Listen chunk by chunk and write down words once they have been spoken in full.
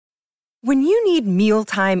When you need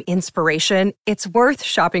mealtime inspiration, it's worth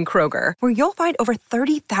shopping Kroger, where you'll find over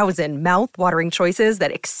 30,000 mouth-watering choices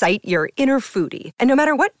that excite your inner foodie. And no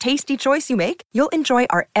matter what tasty choice you make, you'll enjoy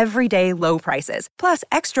our everyday low prices, plus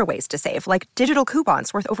extra ways to save, like digital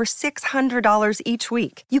coupons worth over $600 each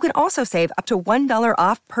week. You can also save up to $1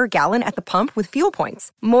 off per gallon at the pump with fuel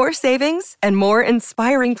points. More savings and more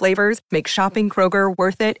inspiring flavors make shopping Kroger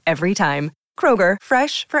worth it every time. Kroger,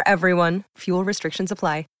 fresh for everyone. Fuel restrictions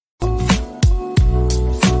apply.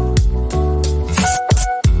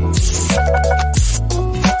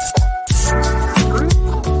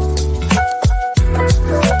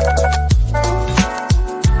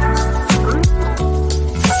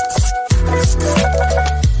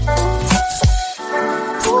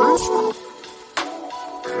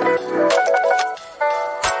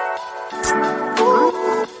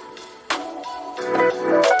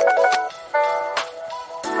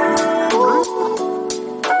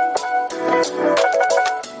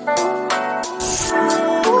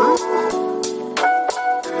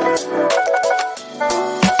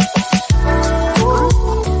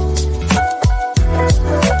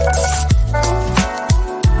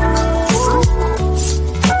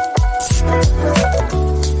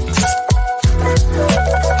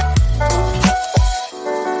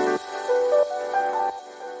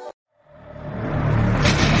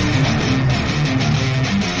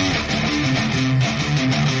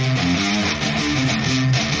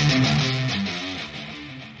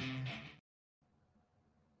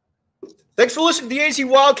 Thanks for listening to the AZ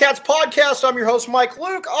Wildcats Podcast. I'm your host, Mike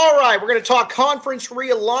Luke. All right, we're going to talk conference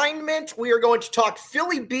realignment. We are going to talk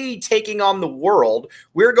Philly B taking on the world.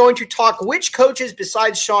 We're going to talk which coaches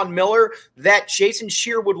besides Sean Miller that Jason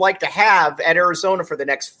Scheer would like to have at Arizona for the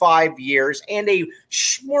next 5 years, and a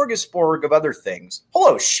smorgasbord of other things.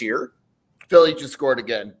 Hello, Scheer. Philly just scored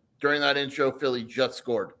again. During that intro, Philly just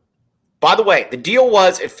scored. By the way, the deal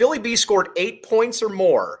was if Philly B scored 8 points or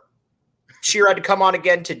more, Scheer had to come on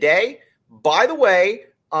again today. By the way,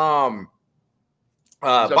 Philly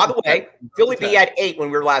B had 8 when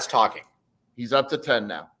we were last talking. He's up to 10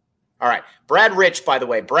 now. All right. Brad Rich, by the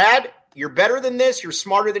way. Brad, you're better than this. You're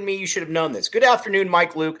smarter than me. You should have known this. Good afternoon,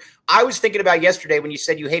 Mike Luke. I was thinking about yesterday when you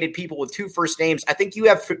said you hated people with 2 first names. I think you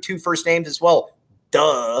have 2 first names as well.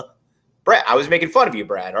 Duh. Brad, I was making fun of you,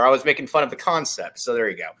 Brad, or I was making fun of the concept. So there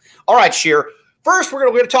you go. All right, Scheer. First, we're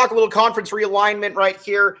going to talk a little conference realignment right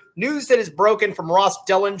here. News that is broken from Ross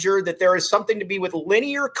Dellinger that there is something to be with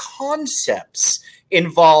linear concepts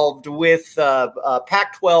involved with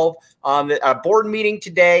Pac-12 a board meeting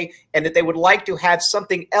today, and that they would like to have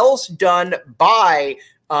something else done by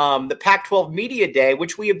the Pac-12 Media Day,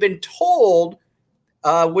 which we have been told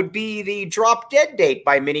would be the drop-dead date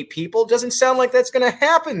by many people. Doesn't sound like that's going to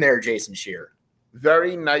happen there, Jason Scheer.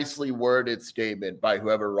 Very nicely worded statement by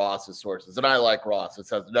whoever Ross's sources. And I like Ross. This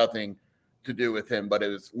has nothing to do with him, but it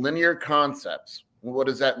was linear concepts. What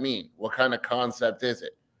does that mean? What kind of concept is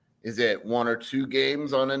it? Is it 1 or 2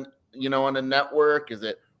 games on a network?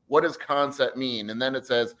 What does concept mean? And then it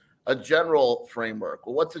says a general framework.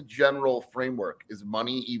 Well, what's a general framework? Is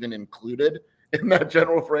money even included in that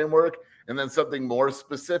general framework? And then something more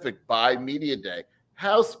specific by media day.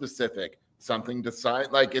 How specific? Something to sign?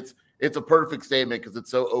 Like it's a perfect statement because it's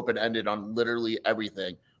so open-ended on literally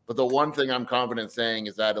everything. But the one thing I'm confident saying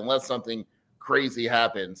is that unless something crazy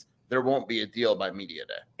happens, there won't be a deal by Media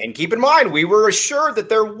Day. And keep in mind, we were assured that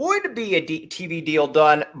there would be a TV deal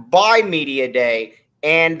done by Media Day,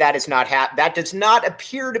 and that is not that does not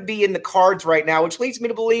appear to be in the cards right now, which leads me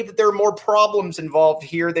to believe that there are more problems involved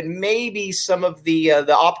here than maybe some of the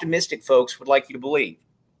optimistic folks would like you to believe.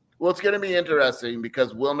 Well, it's going to be interesting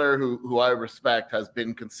because Wilner, who I respect, has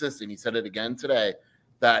been consistent. He said it again today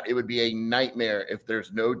that it would be a nightmare if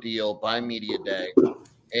there's no deal by Media Day.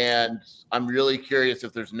 And I'm really curious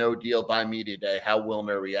if there's no deal by Media Day, how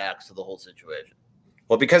Wilner reacts to the whole situation.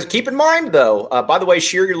 Well, because keep in mind, though, by the way,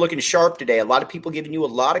 Scheer, you're looking sharp today. A lot of people giving you a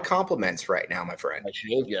lot of compliments right now, my friend. I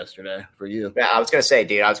shaved yesterday for you. Yeah, I was going to say,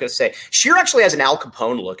 dude, Scheer actually has an Al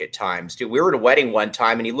Capone look at times, dude. We were at a wedding one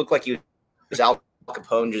time, and he looked like he was Al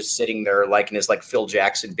Capone just sitting there like in his like Phil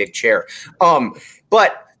Jackson big chair.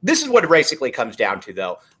 But this is what it basically comes down to,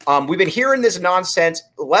 though. We've been hearing this nonsense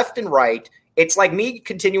left and right. It's like me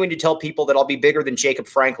continuing to tell people that I'll be bigger than Jacob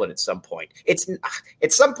Franklin at some point.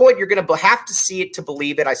 At some point, you're going to have to see it to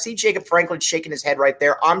believe it. I see Jacob Franklin shaking his head right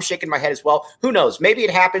there. I'm shaking my head as well. Who knows? Maybe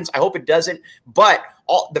it happens. I hope it doesn't. But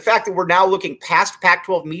the fact that we're now looking past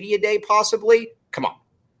Pac-12 Media Day, possibly, come on.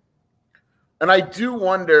 And I do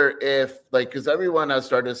wonder if, because everyone has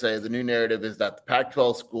started to say the new narrative is that the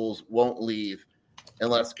Pac-12 schools won't leave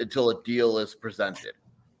until a deal is presented.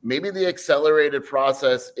 maybe the accelerated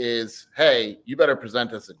process is, hey, you better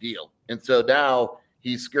present us a deal. And so now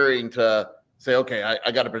he's scurrying to say, okay,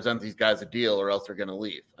 I got to present these guys a deal or else they're going to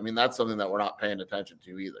leave. I mean, that's something that we're not paying attention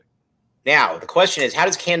to either. Now, the question is, how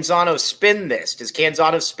does Canzano spin this? Does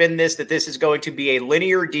Canzano spin this that this is going to be a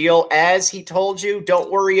linear deal as he told you?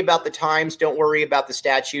 Don't worry about the times. Don't worry about the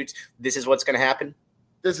statutes. This is what's going to happen?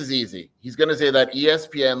 This is easy. He's going to say that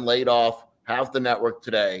ESPN laid off half the network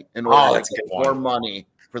today in order to get more money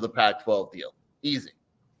for the Pac-12 deal. Easy.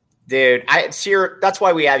 Dude, that's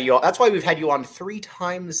why we have you. That's why we've had you on 3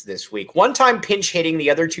 times this week. One time pinch hitting, the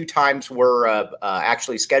other 2 times were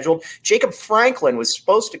actually scheduled. Jacob Franklin was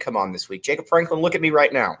supposed to come on this week. Jacob Franklin, look at me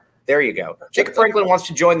right now. There you go. Jacob Franklin wants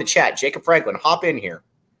to join the chat. Jacob Franklin, hop in here.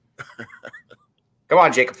 Come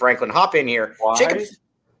on, Jacob Franklin, hop in here. Why?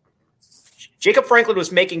 Jacob Franklin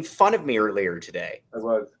was making fun of me earlier today. I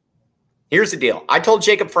was. Here's the deal. I told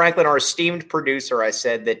Jacob Franklin, our esteemed producer, I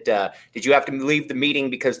said that, did you have to leave the meeting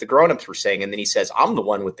because the grown-ups were saying? And then he says, I'm the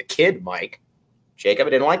one with the kid, Mike. Jacob,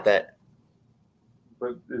 I didn't like that.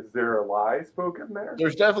 But is there a lie spoken there?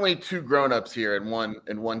 There's definitely 2 grown-ups here and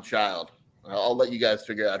one child. I'll let you guys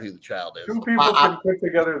figure out who the child is. 2 people can put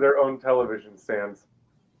together their own television stands.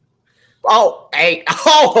 Oh, hey.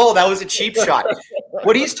 Oh, that was a cheap shot.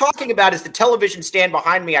 What he's talking about is the television stand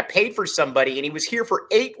behind me. I paid for somebody, and he was here for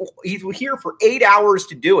 8 hours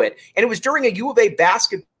to do it. And it was during a U of A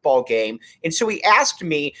basketball game. And so he asked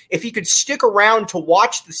me if he could stick around to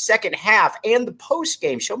watch the second half and the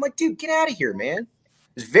post-game show. I'm like, dude, get out of here, man. It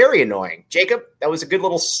was very annoying. Jacob, that was a good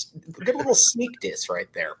little sneak diss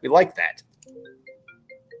right there. We like that.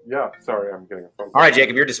 Yeah, sorry, I'm getting a phone call. All right,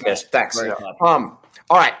 Jacob, you're dismissed. Thanks. Yeah. All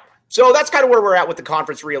right. So that's kind of where we're at with the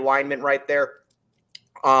conference realignment right there.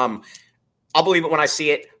 I'll believe it when I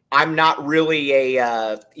see it. I'm not really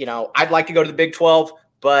I'd like to go to the Big 12,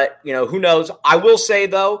 but, who knows? I will say,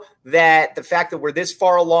 though, that the fact that we're this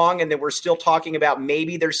far along and that we're still talking about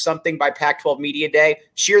maybe there's something by Pac-12 Media Day,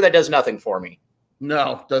 that does nothing for me.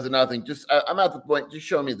 No, does nothing. Just I'm at the point. Just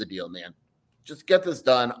show me the deal, man. Just get this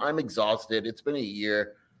done. I'm exhausted. It's been a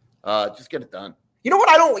year. Just get it done. You know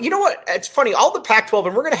what? It's funny. All the Pac-12,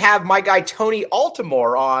 and we're going to have my guy Tony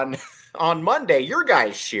Altimore on Monday, your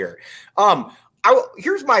guy's cheer.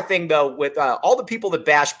 Here's my thing, though, with all the people that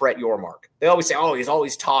bash Brett Yormark. They always say, oh, he's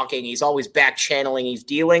always talking. He's always back-channeling. He's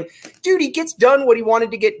dealing. Dude, he gets done what he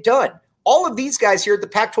wanted to get done. All of these guys here at the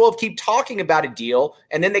Pac-12 keep talking about a deal,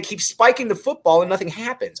 and then they keep spiking the football, and nothing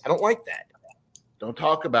happens. I don't like that. Don't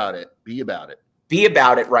talk about it. Be about it. Be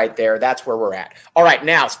about it right there. That's where we're at. All right,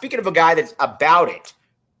 now, speaking of a guy that's about it,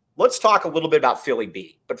 let's talk a little bit about Philly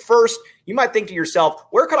B. But first, you might think to yourself,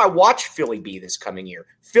 where could I watch Philly B this coming year?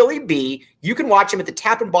 Philly B, you can watch him at the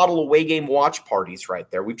Tap and Bottle away game watch parties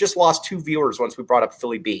right there. We've just lost 2 viewers once we brought up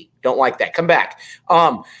Philly B. Don't like that. Come back.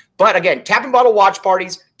 But again, Tap and Bottle watch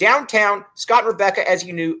parties downtown. Scott and Rebecca, as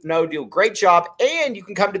you know, do a great job. And you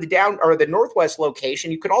can come to the Northwest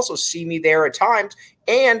location. You can also see me there at times.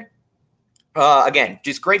 And again,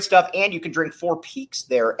 just great stuff, and you can drink 4 Peaks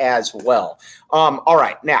there as well. All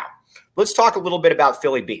right, now, let's talk a little bit about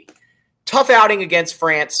Philly B. Tough outing against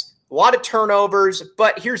France, a lot of turnovers,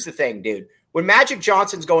 but here's the thing, dude. When Magic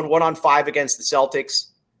Johnson's going 1-on-5 against the Celtics,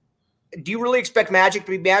 do you really expect Magic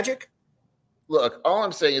to be Magic? Look, all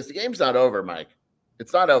I'm saying is the game's not over, Mike.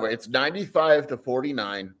 It's not over. It's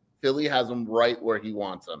 95-49. Philly has him right where he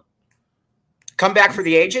wants him. Come back for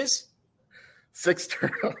the ages? 6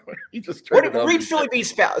 turnovers. He just turned it over. Read Philly B's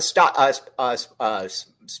spot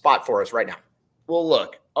for us right now. Well,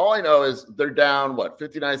 look, all I know is they're down,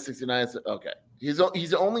 59-69? Okay.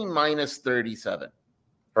 He's only minus 37.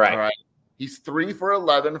 Right. All right. He's 3 for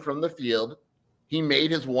 11 from the field. He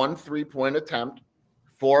made his 1 3-point attempt,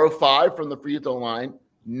 4 of 5 from the free throw line,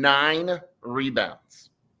 9 rebounds.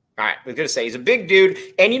 All right, I was going to say, he's a big dude.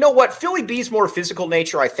 And you know what? Philly B's more physical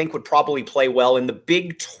nature, I think, would probably play well in the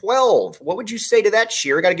Big 12. What would you say to that,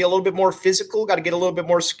 Shearer? Got to get a little bit more physical? Got to get a little bit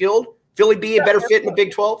more skilled? Philly B a better fit in the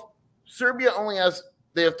Big 12? Serbia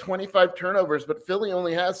they have 25 turnovers, but Philly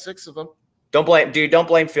only has 6 of them. Don't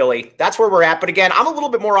blame Philly. That's where we're at. But again, I'm a little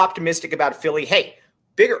bit more optimistic about Philly. Hey,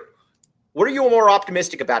 bigger. What are you more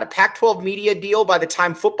optimistic about? A Pac-12 media deal by the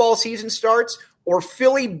time football season starts, or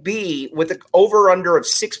Philly B with an over-under of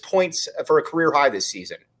 6 points for a career high this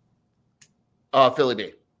season? Philly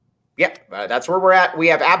B. Yep, that's where we're at. We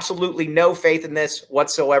have absolutely no faith in this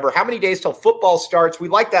whatsoever. How many days till football starts? We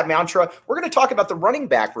like that mantra. We're going to talk about the running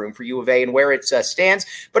back room for U of A and where it stands.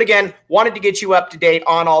 But again, wanted to get you up to date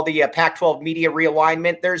on all the Pac-12 media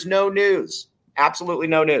realignment. There's no news. Absolutely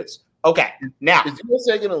no news. Okay, now. Is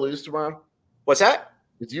USA going to lose tomorrow? What's that?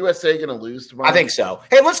 Is USA going to lose tomorrow? I think so.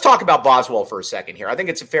 Hey, let's talk about Boswell for a second here. I think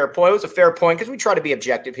it's a fair point. It was a fair point because we try to be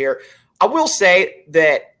objective here. I will say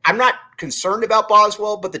that I'm not concerned about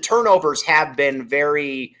Boswell, but the turnovers have been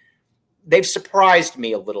they've surprised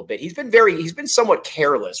me a little bit. He's been somewhat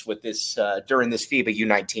careless with this during this FIBA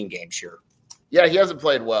U19 game, sure. Yeah, he hasn't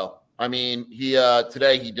played well. I mean,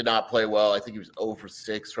 today he did not play well. I think he was 0 for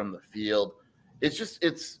 6 from the field. It's just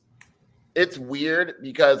it's weird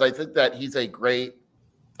because I think that he's a great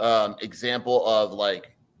example of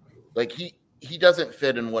like he doesn't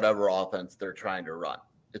fit in whatever offense they're trying to run.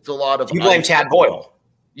 It's a lot of you blame Tad Boyle.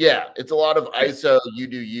 Yeah, it's a lot of ISO, you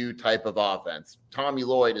do you type of offense. Tommy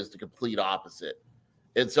Lloyd is the complete opposite.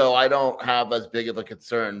 And so I don't have as big of a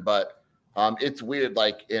concern, but it's weird.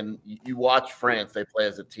 Like you watch France, they play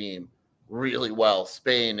as a team really well.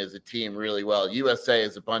 Spain is a team really well. USA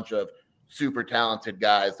is a bunch of super talented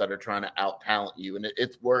guys that are trying to out-talent you. And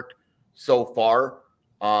it's worked so far.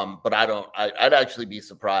 But I'd actually be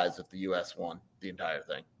surprised if the U.S. won the entire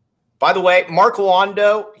thing. By the way, Mark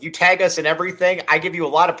Londo, you tag us in everything. I give you a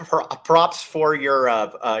lot of props for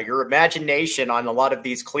your imagination on a lot of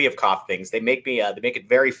these Kliavkoff things. They make it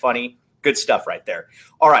very funny. Good stuff right there.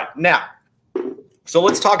 All right, now, so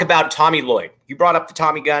let's talk about Tommy Lloyd. You brought up the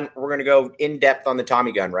Tommy gun. We're going to go in depth on the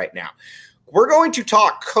Tommy gun right now. We're going to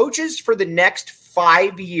talk coaches for the next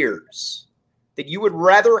 5 years that you would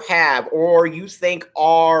rather have or you think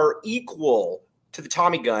are equal to the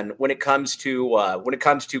Tommy gun when it comes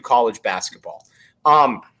to college basketball.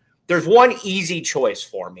 There's one easy choice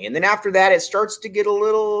for me, and then after that, it starts to get a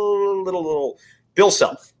little Bill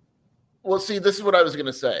Self. Well, see, this is what I was going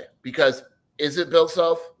to say, because is it Bill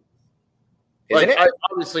Self? Isn't it?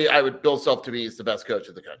 Obviously, Bill Self to me is the best coach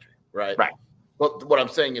in the country, right? Right. But what I'm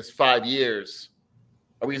saying is 5 years.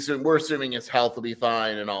 We're assuming his health will be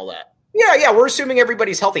fine and all that. Yeah, we're assuming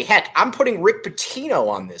everybody's healthy. Heck, I'm putting Rick Pitino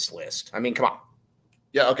on this list. I mean, come on.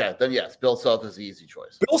 Yeah, okay. Then yes, Bill Self is the easy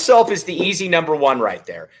choice. Bill Self is the easy number one right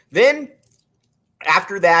there. Then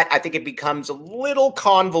after that, I think it becomes a little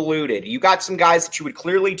convoluted. You got some guys that you would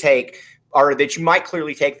clearly take or that you might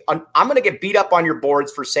clearly take. I'm going to get beat up on your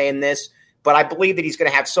boards for saying this, but I believe that he's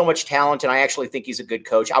going to have so much talent, and I actually think he's a good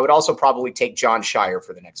coach. I would also probably take John Shire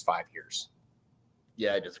for the next 5 years.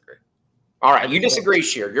 Yeah, I disagree. All right, you disagree,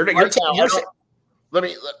 Shear.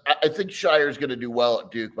 I think Shire's going to do well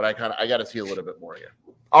at Duke, but I got to see a little bit more here.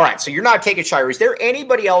 All right, so you're not taking Shire. Is there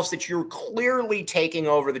anybody else that you're clearly taking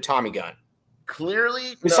over the Tommy gun?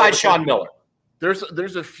 Clearly, besides Sean Miller.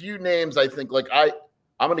 There's a few names I think. Like I'm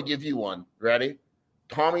going to give you one. Ready?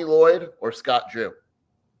 Tommy Lloyd or Scott Drew.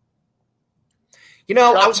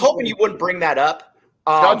 I was hoping you wouldn't bring that up.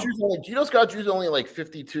 Scott Drew's do you know Scott Drew's only like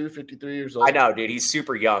 52, 53 years old? I know, dude. He's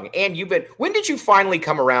super young. And when did you finally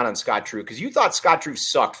come around on Scott Drew? Because you thought Scott Drew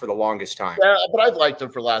sucked for the longest time. Yeah, but I've liked him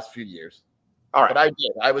for the last few years. All right. But I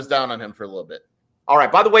did. I was down on him for a little bit. All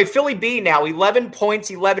right. By the way, Philly B now, 11 points,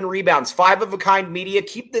 11 rebounds, 5-of-a-kind media.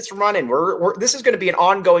 Keep this running. This is going to be an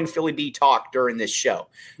ongoing Philly B talk during this show.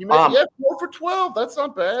 4 for 12. That's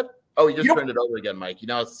not bad. Oh, he just turned it over again, Mike.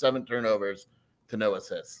 It's 7 turnovers to no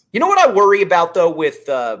assists. You know what I worry about though with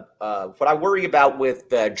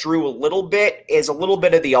Drew a little bit is a little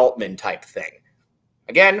bit of the Altman type thing.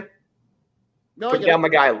 Again, put down my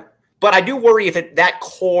guy. But I do worry if that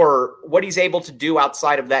core, what he's able to do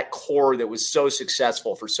outside of that core that was so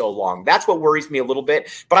successful for so long. That's what worries me a little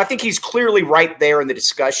bit. But I think he's clearly right there in the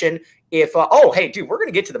discussion. If hey, dude, we're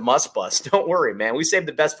gonna get to the must bust. Don't worry, man. We saved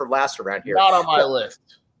the best for last around here. Not on my list.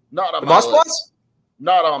 Not on the my must list. bust.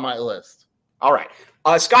 Not on my list. All right.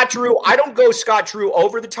 Scott Drew, I don't go Scott Drew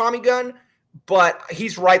over the Tommy gun, but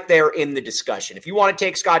he's right there in the discussion. If you want to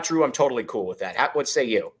take Scott Drew, I'm totally cool with that. What say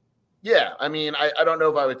you? Yeah, I mean, I don't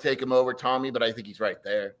know if I would take him over Tommy, but I think he's right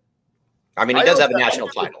there. I mean, he does have a national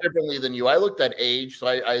title. Differently than you. I looked at age, so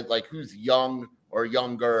I like who's young or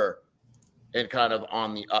younger and kind of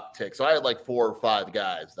on the uptick. So I had like 4 or 5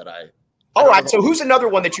 guys that I – All right, so who's another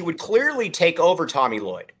one that you would clearly take over Tommy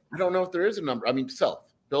Lloyd? I don't know if there is a number. I mean, Self.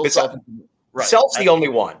 Bill Self. Right. Self's the only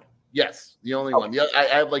one. Yes, the only one. I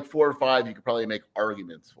have like 4 or 5 you could probably make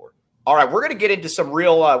arguments for. All right, we're going to get into some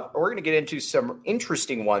some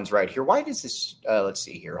interesting ones right here. Why does this let's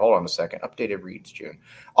see here. Hold on a second. Updated reads June.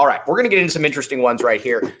 All right, we're going to get into some interesting ones right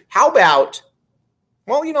here. How about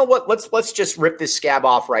you know what? Let's just rip this scab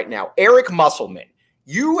off right now. Eric Musselman.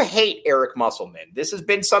 You hate Eric Musselman. This has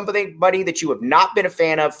been somebody that you have not been a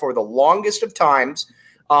fan of for the longest of times.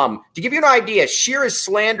 To give you an idea, Shear has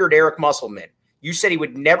slandered Eric Musselman. You said he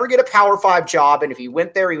would never get a Power 5 job, and if he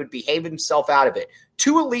went there, he would behave himself out of it.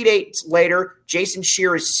 2 Elite Eights later, Jason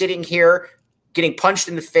Shear is sitting here getting punched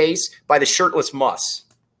in the face by the shirtless Muss.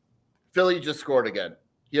 Philly just scored again.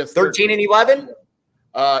 He has 13 and 11?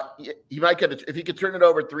 He might get it if he could turn it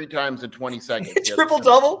over 3 times in 20 seconds.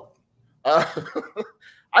 Triple-double? I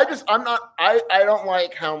don't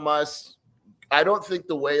like how Muss. I don't think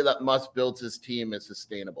the way that Muss builds his team is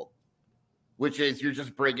sustainable, which is you're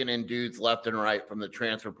just bringing in dudes left and right from the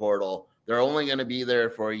transfer portal. They're only going to be there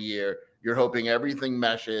for a year. You're hoping everything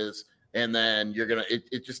meshes, and then you're going to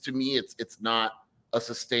it just, to me, it's not a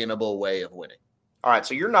sustainable way of winning. All right,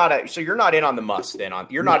 so you're not in on the Muss then.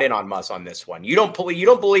 You're not in on Muss on this one. You don't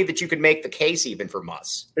believe that you could make the case even for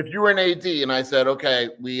Muss. If you were an AD and I said, okay,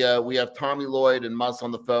 we have Tommy Lloyd and Muss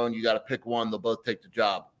on the phone, you got to pick one. They'll both take the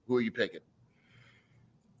job. Who are you picking?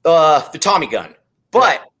 The Tommy gun.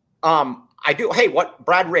 But I do. Hey, what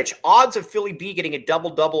Brad Rich? Odds of Philly B getting a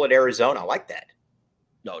double-double at Arizona. I like that.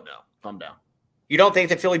 No, calm down. You don't think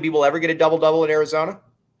that Philly B will ever get a double-double at Arizona?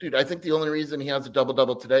 Dude, I think the only reason he has a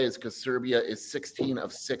double-double today is because Serbia is 16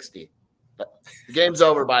 of 60. The game's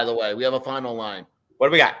over, by the way. We have a final line. What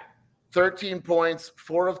do we got? 13 points,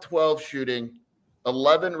 4 of 12 shooting,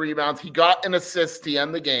 11 rebounds. He got an assist to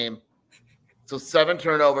end the game. So 7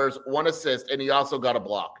 turnovers, 1 assist, and he also got a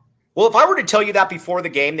block. Well, if I were to tell you that before the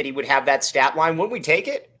game that he would have that stat line, wouldn't we take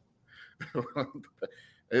it?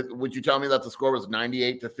 Would you tell me that the score was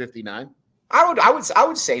 98-59? I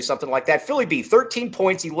would say something like that. Philly B, 13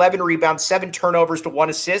 points, 11 rebounds, 7 turnovers to 1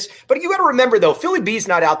 assist. But you got to remember, though, Philly B's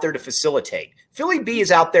not out there to facilitate. Philly B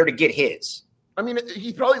is out there to get his. I mean,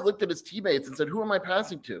 he probably looked at his teammates and said, who am I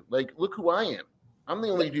passing to? Like, look who I am. I'm the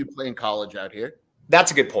only dude playing college out here.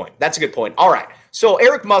 That's a good point. All right. So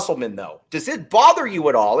Eric Musselman, though, does it bother you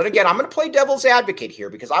at all? And again, I'm going to play devil's advocate here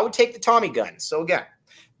because I would take the Tommy gun. So again,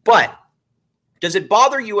 but does it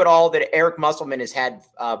bother you at all that Eric Musselman has had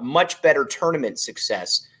much better tournament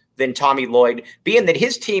success than Tommy Lloyd, being that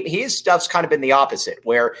his stuff's kind of been the opposite,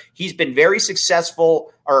 where he's been very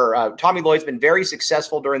successful, or Tommy Lloyd's been very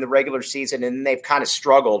successful during the regular season, and they've kind of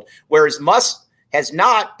struggled, whereas Muss has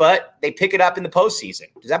not, but they pick it up in the postseason.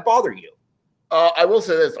 Does that bother you? I will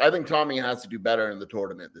say this. I think Tommy has to do better in the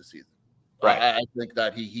tournament this season. Right. I think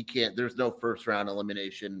that he can't. There's no first-round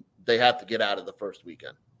elimination. They have to get out of the first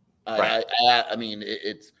weekend. Right. I mean,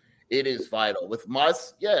 it is vital. With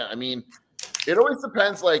Muss, yeah, I mean, it always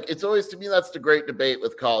depends. Like, it's always, to me, that's the great debate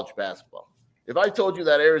with college basketball. If I told you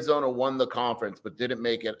that Arizona won the conference but didn't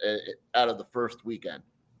make it out of the first weekend,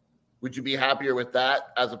 would you be happier with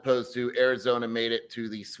that as opposed to Arizona made it to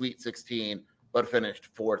the Sweet 16 but finished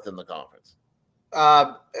 4th in the conference?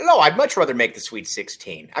 No, I'd much rather make the Sweet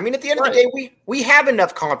 16. I mean, at the end of the day, we have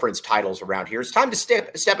enough conference titles around here. It's time to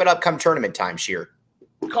step it up come tournament time, Sheer.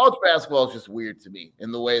 College basketball is just weird to me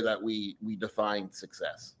in the way that we define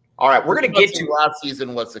success. All right, we're going to get to last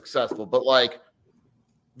season was successful, but like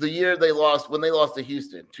the year when they lost to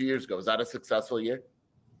Houston 2 years ago, was that a successful year?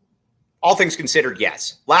 All things considered,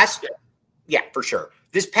 yes. Yeah, for sure.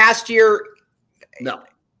 This past year, no.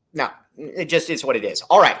 It just is what it is.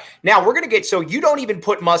 All right. Now we're going to get, so you don't even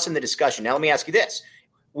put Muss in the discussion. Now let me ask you this.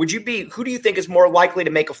 Who do you think is more likely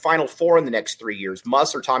to make a Final Four in the next 3 years,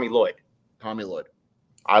 Muss or Tommy Lloyd? Tommy Lloyd.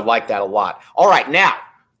 I like that a lot. All right. Now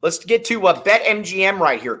let's get to BetMGM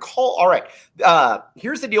right here. All right.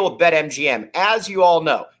 Here's the deal with BetMGM. As you all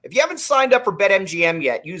know, if you haven't signed up for BetMGM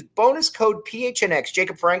yet, use bonus code PHNX.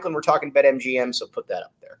 Jacob Franklin, we're talking BetMGM, so put that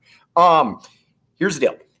up there. Here's the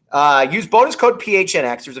deal. Use bonus code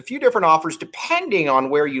PHNX. There's a few different offers depending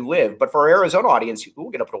on where you live. But for our Arizona audience,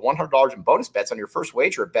 we'll get up to $100 in bonus bets on your first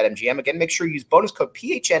wager at BetMGM. Again, make sure you use bonus code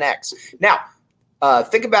PHNX. Now,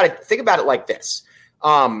 think about it like this.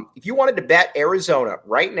 If you wanted to bet Arizona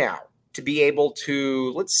right now to be able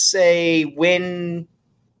to, let's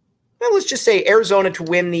just say Arizona to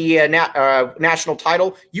win the national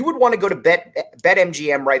title, you would want to go to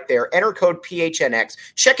BetMGM right there. Enter code PHNX.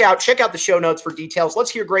 Check out the show notes for details. Let's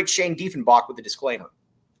hear great Shane Diefenbach with the disclaimer.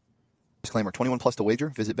 Disclaimer, 21 plus to wager.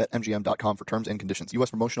 Visit BetMGM.com for terms and conditions.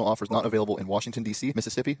 U.S. promotional offers not available in Washington, D.C.,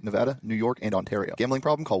 Mississippi, Nevada, New York, and Ontario. Gambling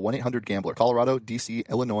problem? Call 1-800-GAMBLER. Colorado, D.C.,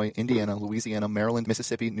 Illinois, Indiana, Louisiana, Maryland,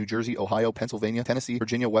 Mississippi, New Jersey, Ohio, Pennsylvania, Tennessee,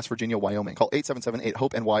 Virginia, West Virginia, Wyoming. Call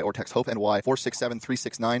 877-8-HOPE-NY or text HOPE-NY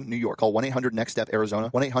 467-369, New York. Call 1-800-NEXT-STEP,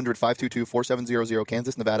 Arizona. 1-800-522-4700,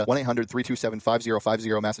 Kansas, Nevada.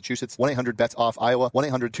 1-800-327-5050, Massachusetts. 1-800-BETS-OFF, Iowa.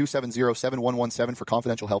 1-800-270-7117 for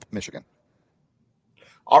confidential help, Michigan.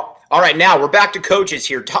 All right, now we're back to coaches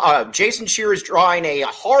here. Jason Shear is drawing a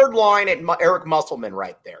hard line at Eric Musselman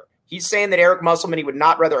right there. He's saying that Eric Musselman, he would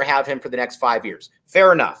not rather have him for the next 5 years.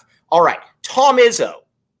 Fair enough. All right, Tom Izzo.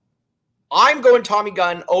 I'm going Tommy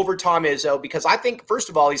Gunn over Tom Izzo because I think, first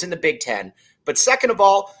of all, he's in the Big Ten. But second of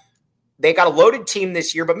all, they got a loaded team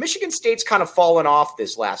this year, but Michigan State's kind of fallen off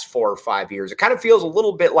this last 4 or 5 years. It kind of feels a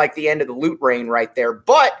little bit like the end of the loot reign right there,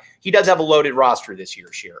 but he does have a loaded roster this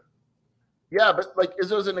year, Sheer. Yeah, but like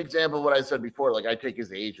Izzo's an example of what I said before. Like I take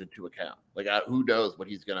his age into account. Like who knows what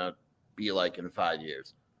he's gonna be like in 5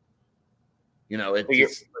 years? You know,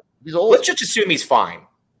 he's old. Let's just assume he's fine.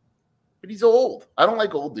 But he's old. I don't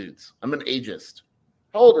like old dudes. I'm an ageist.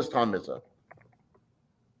 How old is Tom Izzo?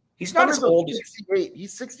 He's not as old as 68.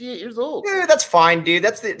 He's 68 years old. Yeah, that's fine, dude.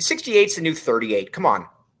 68's the new 38. Come on.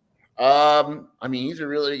 I mean, he's a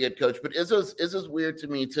really good coach, but Izzo's weird to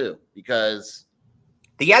me too because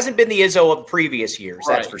he hasn't been the Izzo of previous years.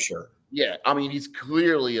 Right. That's for sure. Yeah, I mean, he's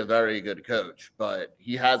clearly a very good coach, but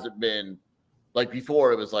he hasn't been like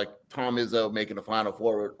before. It was like Tom Izzo making a Final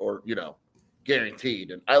Four or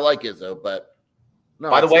guaranteed. And I like Izzo, but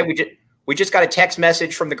no. By the way, we just got a text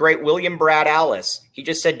message from the great William Brad Alice. He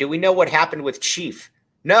just said, "Do we know what happened with Chief?"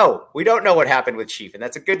 No, we don't know what happened with Chief, and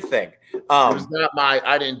that's a good thing. It was not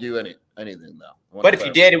I didn't do anything though. But if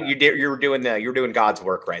you did, you're doing God's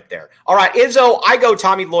work right there. All right, Izzo, I go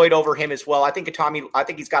Tommy Lloyd over him as well. I think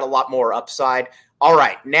he's got a lot more upside. All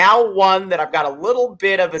right, now one that I've got a little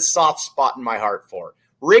bit of a soft spot in my heart for,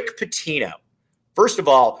 Rick Pitino. First of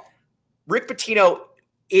all, Rick Pitino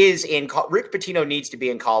needs to be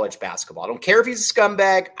in college basketball. I don't care if he's a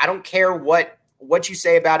scumbag. I don't care what you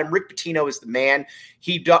say about him. Rick Pitino is the man.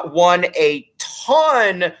 He won a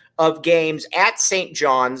ton of games at St.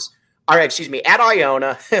 John's, at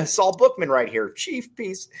Iona. Saul Bookman right here. Chief,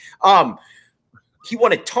 peace. He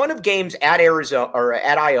won a ton of games at Arizona or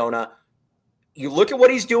at Iona. You look at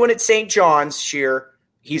what he's doing at St. John's, Sheer.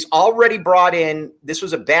 He's already brought in. This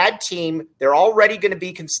was a bad team. They're already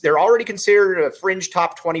considered a fringe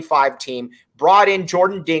top 25 team. Brought in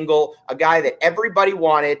Jordan Dingle, a guy that everybody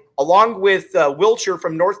wanted, along with Wiltshire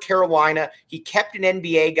from North Carolina. He kept an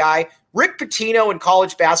NBA guy. Rick Pitino and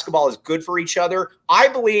college basketball is good for each other. I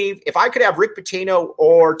believe if I could have Rick Pitino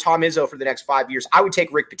or Tom Izzo for the next 5 years, I would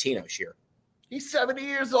take Rick Pitino, Sheer. He's 70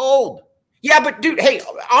 years old. Yeah, but dude, hey,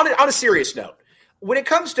 on a serious note, when it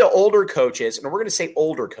comes to older coaches, and we're going to say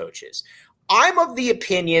older coaches, I'm of the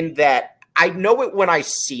opinion that I know it when I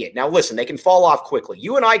see it. Now, listen, they can fall off quickly.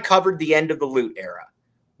 You and I covered the end of the Lute era.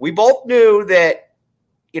 We both knew that,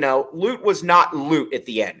 Lute was not Lute at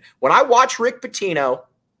the end. When I watch Rick Pitino,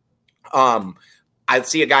 I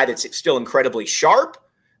see a guy that's still incredibly sharp,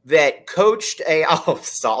 that coached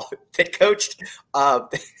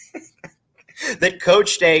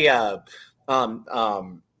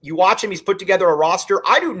you watch him, he's put together a roster.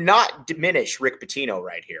 I do not diminish Rick Pitino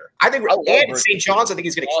right here. I think and St. John's, I think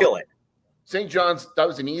he's going to kill it. St. John's, that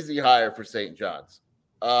was an easy hire for St. John's.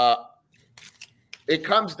 It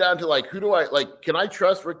comes down to who do I like? Can I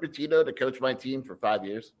trust Rick Pitino to coach my team for 5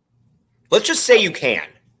 years? Let's just say you can.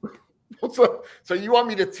 So you want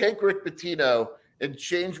me to take Rick Pitino and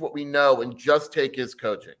change what we know and just take his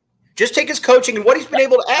coaching? Just take his coaching and what he's been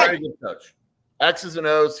able to add. Very good coach. X's and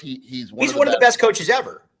O's. He's one of the best coaches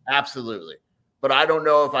ever. Absolutely. But I don't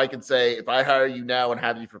know if I can say if I hire you now and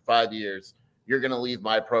have you for 5 years, you're going to leave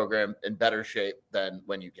my program in better shape than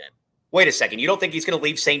when you came. Wait a second. You don't think he's going to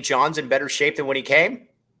leave St. John's in better shape than when he came?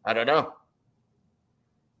 I don't know.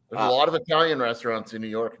 There's a lot of Italian restaurants in New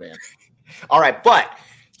York, man. All right, but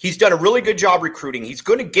he's done a really good job recruiting. He's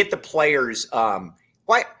going to get the players. Why?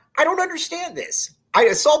 I don't understand this.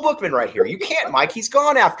 I saw Bookman right here. You can't, Mike. He's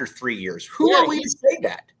gone after 3 years. Who are we to say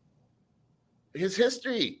that? His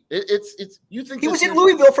history. It's you think he was in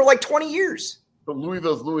Louisville for 20 years. But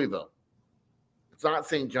Louisville's Louisville. It's not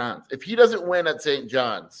St. John's. If he doesn't win at St.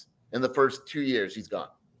 John's in the first 2 years, he's gone.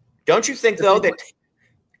 Don't you think though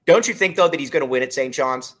that he's going to win at St.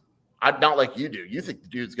 John's? Not like you do. You think the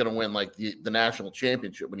dude's going to win the national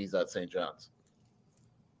championship when he's at St. John's.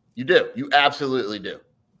 You do. You absolutely do.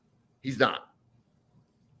 He's not.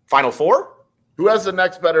 Final Four? Who has the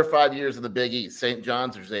next better 5 years in the Big East, St.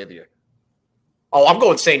 John's or Xavier? Oh, I'm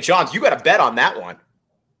going St. John's. You got to bet on that one.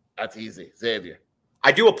 That's easy. Xavier.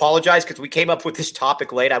 I do apologize because we came up with this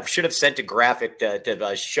topic late. I should have sent a graphic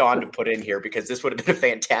to Sean to put in here because this would have been a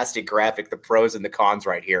fantastic graphic, the pros and the cons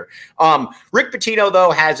right here. Rick Pitino,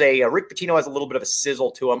 though, has a little bit of a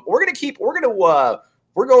sizzle to him. We'll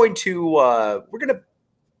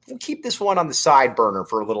keep this one on the side burner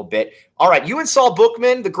for a little bit. All right, you and Saul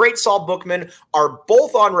Bookman, the great Saul Bookman, are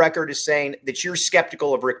both on record as saying that you're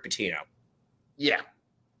skeptical of Rick Pitino. Yeah.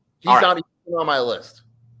 He's not even on my list.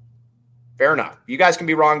 Fair enough. You guys can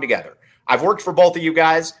be wrong together. I've worked for both of you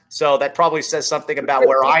guys, so that probably says something about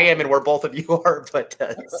where I am and where both of you are. But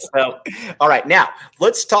all right, now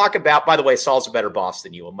let's talk about, by the way, Saul's a better boss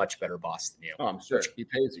than you, a much better boss than you. Oh, I'm sure. He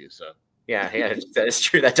pays you, so. Yeah, that is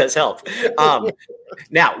true. That does help.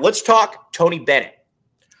 Now, let's talk Tony Bennett.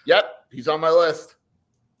 Yep, he's on my list.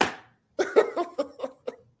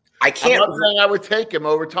 I can't. I'm not saying I would take him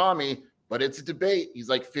over Tommy, but it's a debate. He's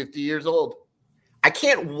like 50 years old. I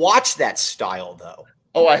can't watch that style, though.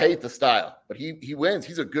 Oh, I hate the style, but he wins.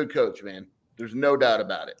 He's a good coach, man. There's no doubt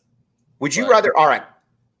about it. Would you rather? All right.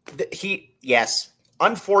 Yes.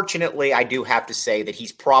 Unfortunately, I do have to say that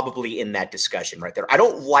he's probably in that discussion right there. I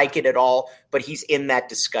don't like it at all, but he's in that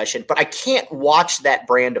discussion. But I can't watch that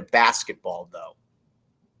brand of basketball, though.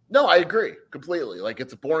 No, I agree completely. Like,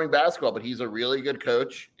 it's a boring basketball, but he's a really good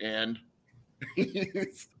coach, and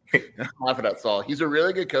he's laughing at Saul. He's a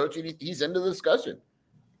really good coach, and he's into the discussion.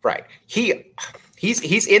 Right.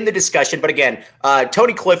 He's in the discussion, but again,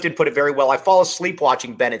 Tony Clifton put it very well. I fall asleep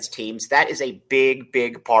watching Bennett's teams. That is a big,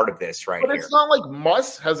 big part of this right here. But it's not like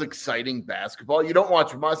Muss has exciting basketball. You don't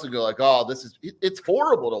watch Muss and go like, "Oh, it's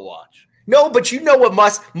horrible to watch." No, but you know what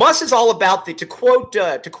Muss is all about. To quote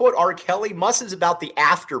R. Kelly, Muss is about the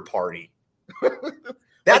after party.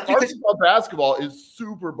 That's because basketball is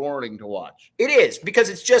super boring to watch. It is because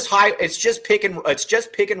it's just pick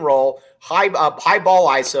and roll, high ball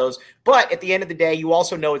isos. But at the end of the day, you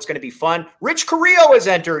also know it's going to be fun. Rich Carrillo has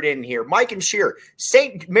entered in here. Mike and Shear.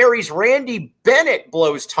 St. Mary's Randy Bennett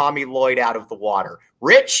blows Tommy Lloyd out of the water.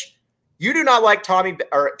 Rich, you do not like Tommy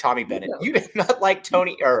Bennett. You do not like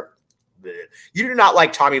you do not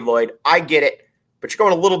like Tommy Lloyd. I get it, but you're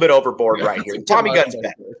going a little bit overboard right here. Tommy Gunn's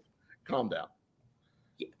better. Calm down.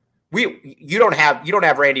 You don't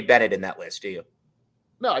have Randy Bennett in that list, do you?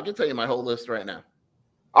 No, I can tell you my whole list right now.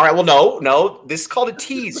 All right. Well, no. This is called a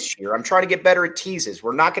tease, Sheer. I'm trying to get better at teases.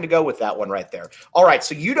 We're not going to go with that one right there. All right.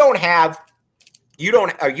 So you have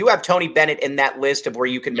Tony Bennett in that list of where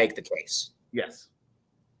you can make the case. Yes.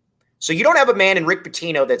 So you don't have a man in Rick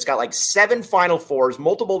Pitino that's got like 7 Final Fours,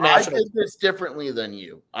 multiple national. I did this differently than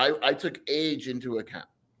you. I took age into account.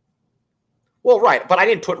 Well, right, but I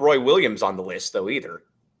didn't put Roy Williams on the list though either.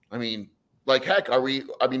 I mean, like heck,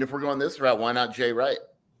 if we're going this route, why not Jay Wright?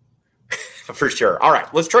 For sure. All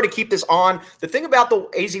right, let's try to keep this on. The thing about the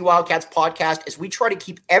AZ Wildcats podcast is we try to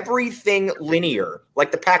keep everything linear,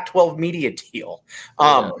 like the Pac-12 media deal.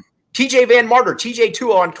 TJ Van Martyr,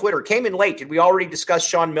 TJ2 on Twitter, came in late. Did we already discuss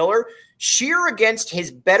Sean Miller? Sheer against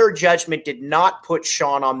his better judgment did not put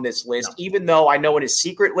Sean on this list, even though I know in his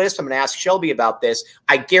secret list, I'm going to ask Shelby about this.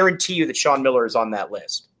 I guarantee you that Sean Miller is on that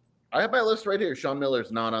list. I have my list right here. Sean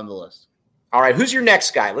Miller's not on the list. All right, who's your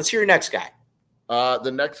next guy? Let's hear your next guy.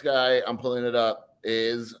 The next guy, I'm pulling it up,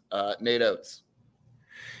 is Nate Oates.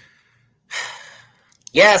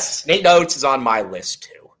 Yes, Nate Oates is on my list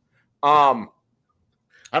too.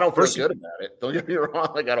 I don't feel good about it. Don't get me wrong.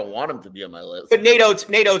 Like, I don't want him to be on my list. But Nate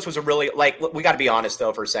Oates was a really, we got to be honest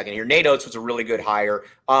though for a second here. Nate Oates was a really good hire.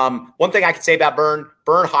 One thing I could say about Byrne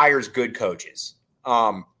hires good coaches.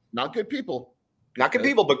 Not good people. Not good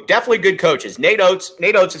people, but definitely good coaches. Nate Oates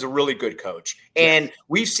is a really good coach. And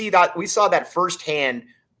we saw that firsthand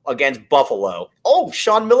against Buffalo. Oh,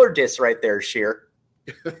 Sean Miller diss right there, Sheer.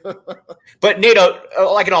 But Nate Oates,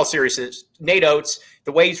 like in all seriousness, Nate Oates,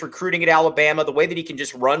 the way he's recruiting at Alabama, the way that he can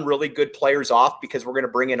just run really good players off because we're going to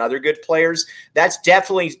bring in other good players, that's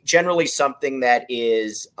definitely generally something that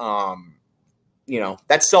is,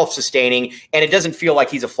 that's self-sustaining, and it doesn't feel like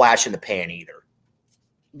he's a flash in the pan either.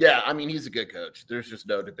 Yeah, I mean, he's a good coach. There's just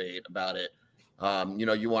no debate about it.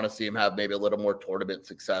 You want to see him have maybe a little more tournament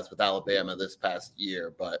success with Alabama this past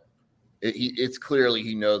year, but it's clearly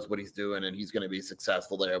he knows what he's doing, and he's going to be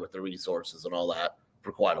successful there with the resources and all that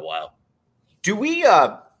for quite a while. Do we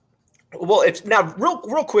it's now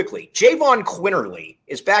real quickly, Javon Quinterly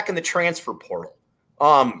is back in the transfer portal.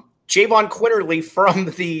 Javon Quinterly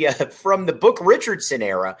from the Book Richardson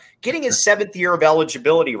era, getting his 7th year of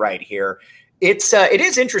eligibility right here. It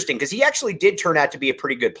is interesting because he actually did turn out to be a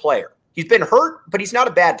pretty good player. He's been hurt, but he's not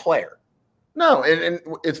a bad player. No, and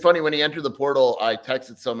it's funny, when he entered the portal, I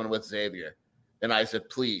texted someone with Xavier, and I said,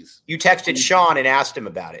 please. You texted Sean and asked him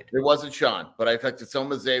about it. It wasn't Sean, but I texted someone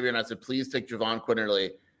with Xavier, and I said, please take Javon Quinterly.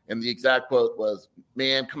 And the exact quote was,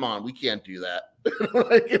 man, come on, we can't do that.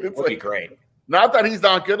 It would be great. Not that he's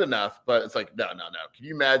not good enough, but it's like, no. Can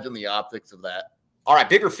you imagine the optics of that? All right,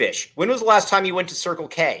 bigger fish. When was the last time you went to Circle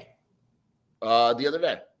K? The other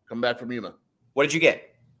day, come back from Yuma. What did you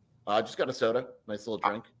get? Just got a soda, nice little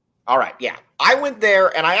drink. All right, yeah. I went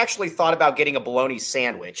there, and I actually thought about getting a bologna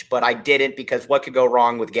sandwich, but I didn't because what could go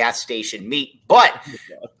wrong with gas station meat? But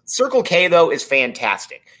Circle K, though, is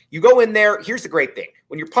fantastic. You go in there. Here's the great thing.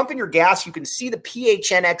 When you're pumping your gas, you can see the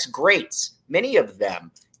PHNX greats, many of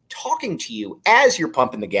them, talking to you as you're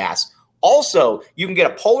pumping the gas Also, you can get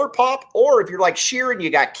a Polar Pop, or if you're like Sheer and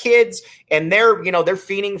you got kids and they're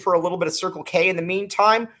fiending for a little bit of Circle K in the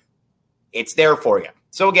meantime, it's there for you.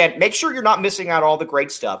 So again, make sure you're not missing out on all the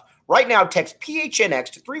great stuff. Right now, text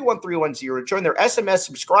PHNX to 31310 to join their SMS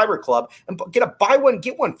subscriber club and get a buy one,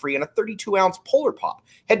 get one free and a 32-ounce Polar Pop.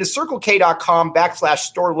 Head to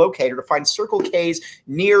CircleK.com/store locator to find Circle K's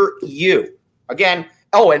near you. Again,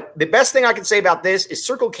 and the best thing I can say about this is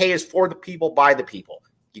Circle K is for the people, by the people.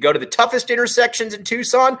 You go to the toughest intersections in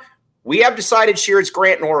Tucson, we have decided Sheer it's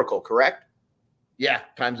Grant and Oracle, correct? Yeah,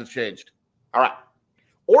 times have changed. All right.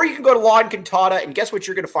 Or you can go to Law and Cantata, and guess what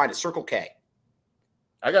you're going to find at Circle K?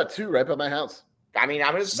 I got 2 right by my house. I mean,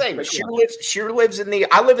 I'm going to say, Sheer lives in the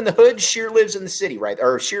 – I live in the hood. Sheer lives in the city, right?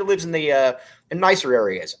 Or Sheer lives in the in nicer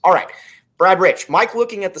areas. All right. Brad Rich, Mike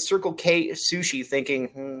looking at the Circle K sushi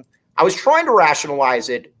thinking, I was trying to rationalize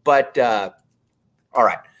it, but all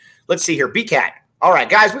right. Let's see here. B-Cat. All right,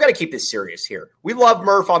 guys, we got to keep this serious here. We love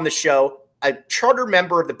Murph on the show, a charter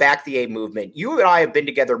member of the Back the A movement. You and I have been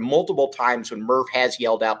together multiple times when Murph has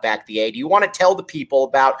yelled out Back the A. Do you want to tell the people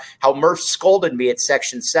about how Murph scolded me at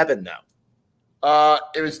Section 7, though?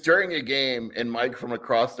 It was during a game, and Mike from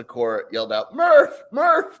across the court yelled out, Murph,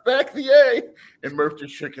 Back the A. And Murph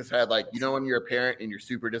just shook his head like, when you're a parent and you're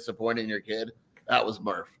super disappointed in your kid? That was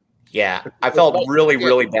Murph. Yeah, I felt really,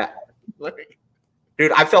 really bad.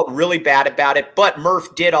 Dude, I felt really bad about it, but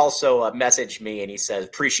Murph did also message me, and he says,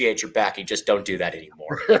 appreciate your backing, just don't do that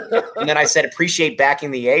anymore. And then I said, appreciate backing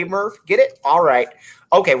the A, Murph? Get it? All right.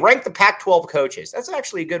 Okay, rank the Pac-12 coaches. That's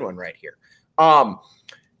actually a good one right here.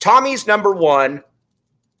 Tommy's number 1.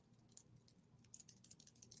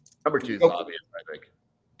 Number 2 is obvious, I think.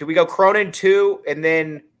 Do we go Cronin 2, and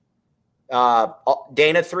then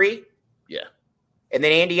Dana 3? Yeah. And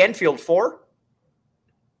then Andy Enfield 4?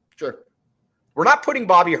 Sure. We're not putting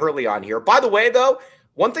Bobby Hurley on here. By the way, though,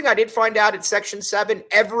 one thing I did find out at Section 7,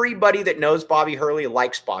 everybody that knows Bobby Hurley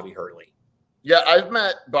likes Bobby Hurley. Yeah, I've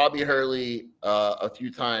met Bobby Hurley a few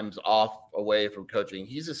times away from coaching.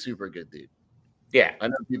 He's a super good dude. Yeah. I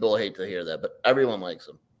know people hate to hear that, but everyone likes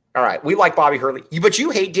him. All right. We like Bobby Hurley. But you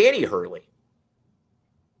hate Danny Hurley.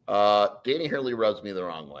 Danny Hurley rubs me the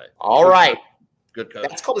wrong way. All right. Good coach.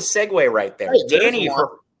 That's called a segue right there. Hey, Danny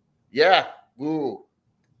Hurley. Yeah. Ooh.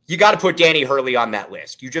 You got to put Danny Hurley on that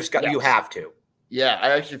list. You just got. Yeah. You have to. Yeah, I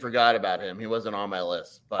actually forgot about him. He wasn't on my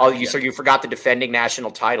list. But so you forgot the defending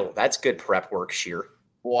national title. That's good prep work, Sheer.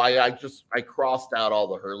 Well, I crossed out all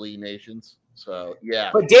the Hurley nations. So yeah.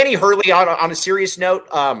 But Danny Hurley, on a serious note,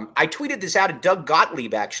 I tweeted this out, and Doug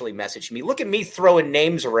Gottlieb actually messaged me. Look at me throwing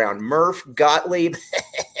names around, Murph, Gottlieb.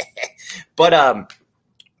 But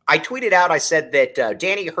I tweeted out, I said that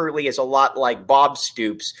Danny Hurley is a lot like Bob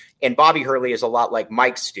Stoops, and Bobby Hurley is a lot like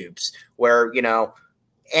Mike Stoops, where,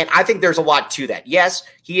 and I think there's a lot to that. Yes,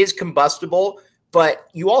 he is combustible, but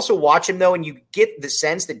you also watch him, though, and you get the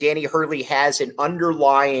sense that Danny Hurley has an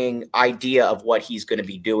underlying idea of what he's going to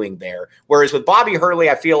be doing there. Whereas with Bobby Hurley,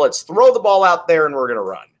 I feel it's throw the ball out there and we're going to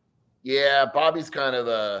run. Yeah, Bobby's kind of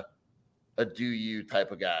a do-you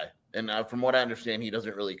type of guy. And from what I understand, he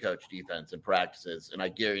doesn't really coach defense and practices, and I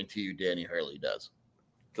guarantee you Danny Hurley does.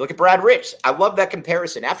 Look at Brad Rich. I love that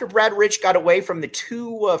comparison. After Brad Rich got away from the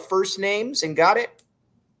 2 first names and got it,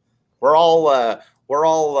 we're all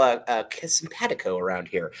simpatico around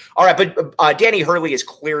here. All right, but Danny Hurley is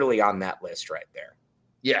clearly on that list right there.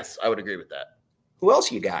 Yes, I would agree with that. Who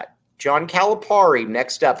else you got? John Calipari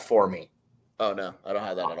next up for me. Oh, no, I don't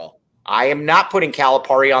have that at all. I am not putting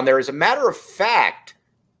Calipari on there. As a matter of fact,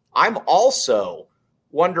 I'm also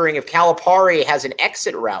wondering if Calipari has an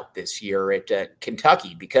exit route this year at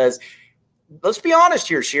Kentucky, because let's be honest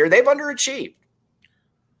here, Sheer, they've underachieved.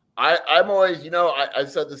 I'm always,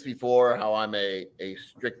 I've said this before, how I'm a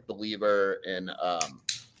strict believer in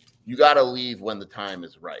you got to leave when the time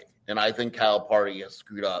is right. And I think Calipari has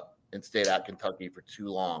screwed up and stayed at Kentucky for too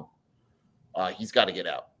long. He's got to get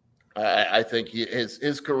out. I think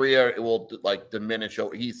his career will diminish.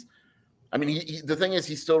 The thing is,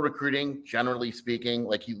 he's still recruiting, generally speaking.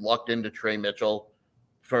 Like, he lucked into Trey Mitchell,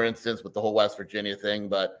 for instance, with the whole West Virginia thing.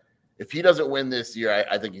 But if he doesn't win this year,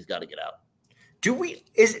 I think he's got to get out.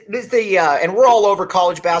 And we're all over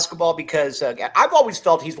college basketball because I've always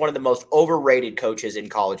felt he's one of the most overrated coaches in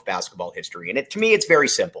college basketball history. And to me, it's very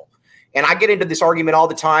simple. And I get into this argument all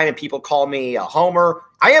the time, and people call me a homer.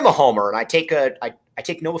 I am a homer, and I take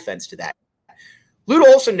no offense to that. Lute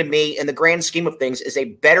Olson, to me, in the grand scheme of things, is a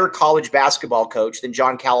better college basketball coach than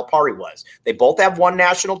John Calipari was. They both have 1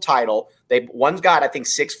 national title. One's got, I think,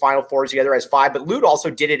 6 Final Fours. The other has 5. But Lute also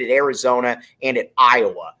did it at Arizona and at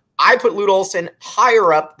Iowa. I put Lute Olson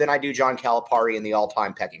higher up than I do John Calipari in the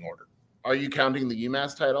all-time pecking order. Are you counting the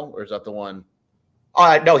UMass title, or is that the one?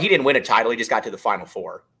 No, he didn't win a title. He just got to the Final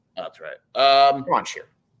Four. That's right. Come on, Sheer.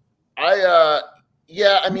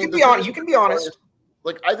 Yeah, I mean, you can be honest.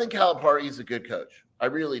 Like, I think Calipari is a good coach. I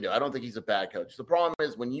really do. I don't think he's a bad coach. The problem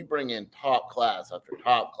is when you bring in top class after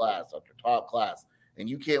top class after top class, and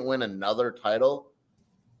you can't win another title,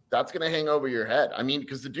 that's going to hang over your head. I mean,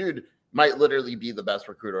 because the dude might literally be the best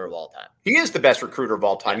recruiter of all time. He is the best recruiter of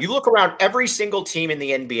all time. You look around every single team in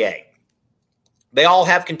the NBA. They all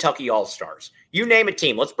have Kentucky All-Stars. You name a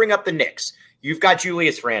team. Let's bring up the Knicks. You've got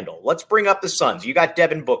Julius Randle. Let's bring up the Suns. You got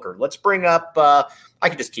Devin Booker. Let's bring up I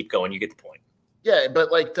can just keep going. You get the point. Yeah,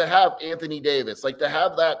 but like to have Anthony Davis, like to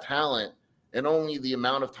have that talent and only the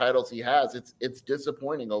amount of titles he has, it's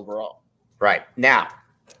disappointing overall. Right. Now,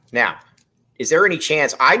 is there any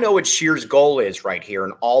chance? I know what Shear's goal is right here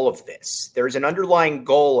in all of this. There's an underlying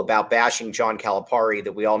goal about bashing John Calipari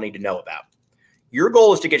that we all need to know about. Your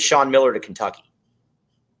goal is to get Sean Miller to Kentucky.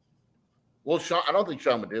 Well, I don't think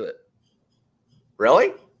Sean would do it.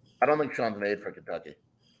 Really? I don't think Sean's made for Kentucky.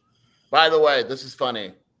 By the way, this is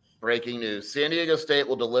funny. Breaking news. San Diego State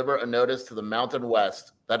will deliver a notice to the Mountain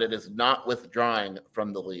West that it is not withdrawing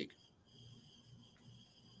from the league.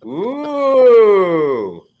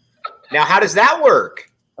 Ooh. Now, how does that work?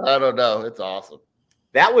 I don't know. It's awesome.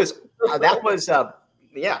 I'm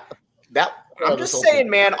just saying,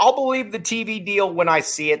 man, I'll believe the TV deal when I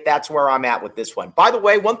see it. That's where I'm at with this one. By the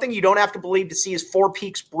way, one thing you don't have to believe to see is Four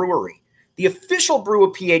Peaks Brewery, the official brew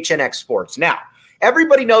of PHNX Sports. Now,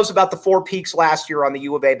 everybody knows about the Four Peaks last year on the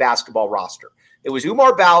U of A basketball roster. It was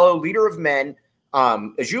Umar Ballo, leader of men,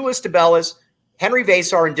 Azulis Tabellas, Henry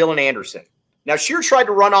Vasar, and Dylan Anderson. Now, Shear tried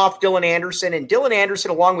to run off Dylan Anderson, and Dylan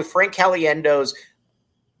Anderson, along with Frank Caliendo's,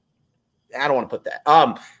 I don't want to put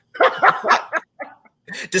that,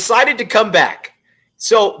 decided to come back.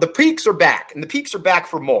 So the Peaks are back, and the Peaks are back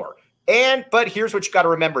for more. But here's what you got to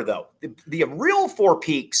remember, though. The real Four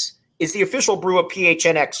Peaks is the official brew of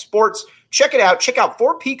PHNX Sports. Check it out. Check out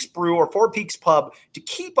Four Peaks Brew or Four Peaks Pub to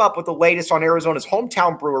keep up with the latest on Arizona's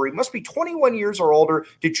hometown brewery. Must be 21 years or older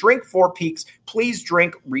to drink Four Peaks. Please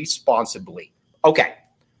drink responsibly. Okay.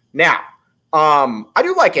 Now, I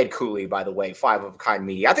do like Ed Cooley, by the way, 5 of a Kind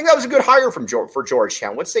Media. I think that was a good hire for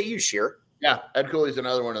Georgetown. What say you, Shear? Yeah, Ed Cooley's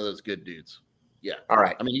another one of those good dudes. Yeah. All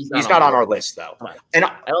right. I mean, he's not on our list, though. Right. And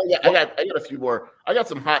I got a few more. I got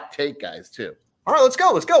some hot take guys, too. All right, let's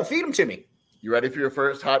go. Let's go. Feed them to me. You ready for your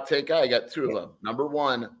first hot take guy? I got 2 of them. Number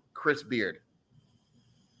 1, Chris Beard.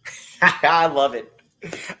 I love it.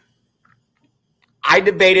 I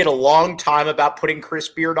debated a long time about putting Chris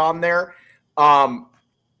Beard on there. I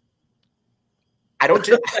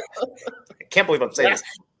can't believe I'm saying this.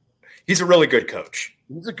 He's a really good coach.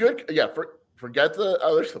 He's a good, forget the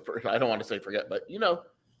others. I don't want to say forget, but,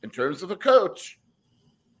 in terms of a coach,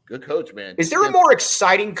 good coach, man. Is there a more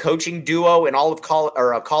exciting coaching duo in all of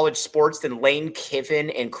college sports than Lane Kiffin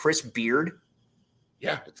and Chris Beard?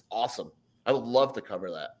 Yeah, it's awesome. I would love to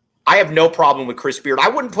cover that. I have no problem with Chris Beard. I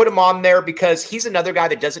wouldn't put him on there because he's another guy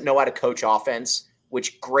that doesn't know how to coach offense,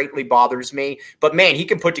 which greatly bothers me. But, man, he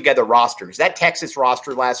can put together rosters. That Texas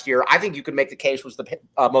roster last year, I think you could make the case was the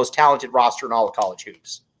most talented roster in all of college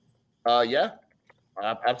hoops. Yeah,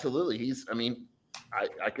 absolutely.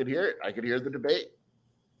 I could hear it. I could hear the debate.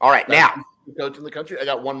 All right, now coach in the country. I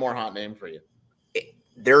got one more hot name for you.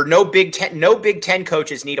 There are no Big Ten. No Big Ten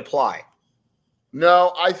coaches need apply.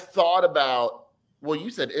 No, I thought about. Well, you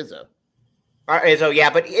said Izzo. Izzo, yeah,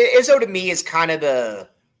 but Izzo to me is kind of the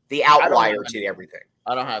outlier to everything.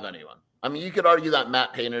 I don't have anyone. I mean, you could argue that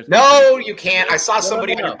Matt Painter's. No, you can't. I saw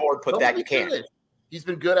somebody on your board put that. You can't. He's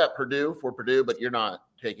been good at Purdue, but you're not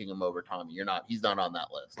taking him over Tommy. You're not. He's not on that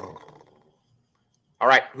list. All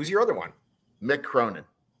right, who's your other one? Mick Cronin.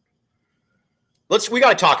 We got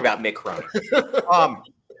to talk about Mick Cronin.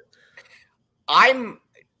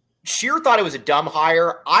 Shear thought it was a dumb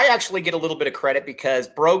hire. I actually get a little bit of credit because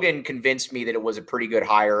Brogan convinced me that it was a pretty good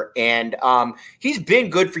hire, and he's been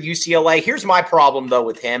good for UCLA. Here's my problem, though,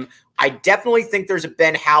 with him. I definitely think there's a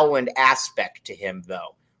Ben Howland aspect to him,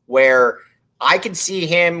 though, where I can see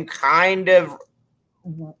him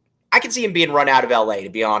being run out of LA, to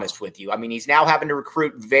be honest with you. I mean, he's now having to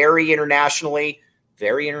recruit very internationally,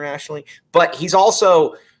 but he's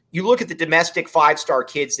also, you look at the domestic 5-star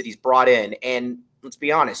kids that he's brought in, and let's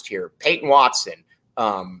be honest here, Peyton Watson,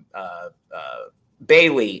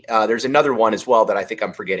 Bailey, there's another one as well that I think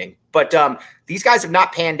I'm forgetting. But these guys have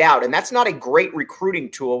not panned out, and that's not a great recruiting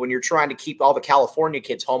tool when you're trying to keep all the California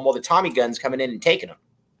kids home while the Tommy guns coming in and taking them.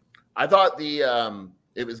 I thought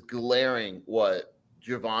it was glaring what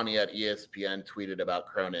Giovanni at ESPN tweeted about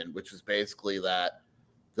Cronin, which is basically that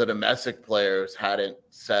the domestic players hadn't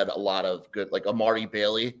said a lot of good, like Amari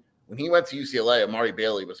Bailey. When he went to UCLA, Amari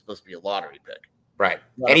Bailey was supposed to be a lottery pick. Right.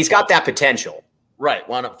 And he's got that potential. Right.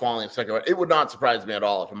 Wound up falling in second round. It would not surprise me at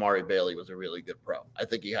all if Amari Bailey was a really good pro. I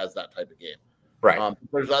think he has that type of game. Right.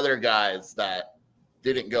 There's other guys that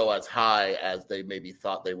didn't go as high as they maybe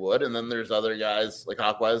thought they would. And then there's other guys like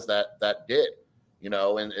Aquez that did,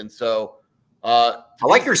 and so I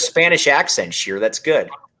like your Spanish accent, Sheer. That's good.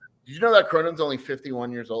 Did you know that Cronin's only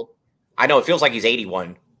 51 years old? I know. It feels like he's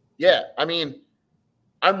 81. Yeah. I mean,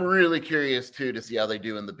 I'm really curious, too, to see how they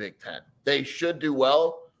do in the Big Ten. They should do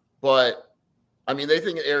well, but, I mean, they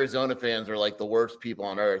think Arizona fans are like the worst people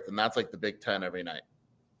on earth, and that's like the Big Ten every night.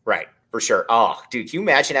 Right, for sure. Oh, dude, can you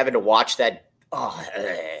imagine having to watch that? Oh,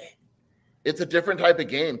 it's a different type of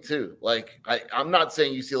game, too. Like, I'm not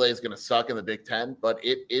saying UCLA is going to suck in the Big Ten, but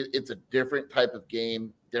it's a different type of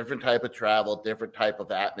game, different type of travel, different type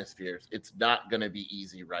of atmospheres. It's not going to be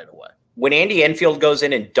easy right away. When Andy Enfield goes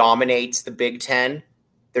in and dominates the Big Ten,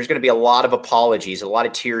 there's going to be a lot of apologies, a lot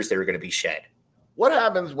of tears that are going to be shed. What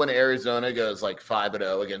happens when Arizona goes like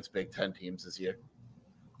 5-0 against Big Ten teams this year?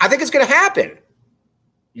 I think it's going to happen.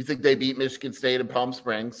 You think they beat Michigan State in Palm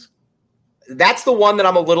Springs? That's the one that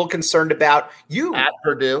I'm a little concerned about. At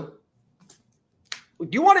Purdue? Do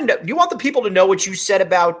you want the people to know what you said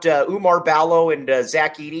about Umar Ballo and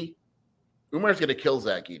Zach Edey? Umar's going to kill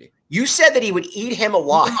Zach Edey. You said that he would eat him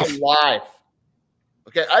alive.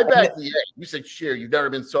 Okay, I back the A. You said, Sheer, you've never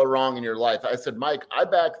been so wrong in your life. I said, Mike, I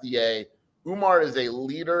back the A. Umar is a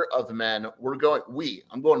leader of men. We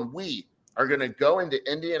are going to go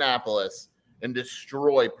into Indianapolis and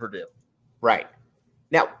destroy Purdue. Right.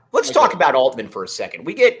 Now, let's talk about Altman for a second.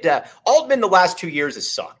 We get Altman the last 2 years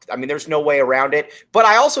has sucked. I mean, there's no way around it. But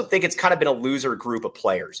I also think it's kind of been a loser group of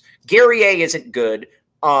players. Gary A. isn't good.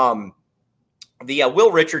 Will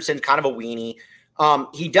Richardson's kind of a weenie.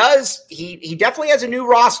 He definitely has a new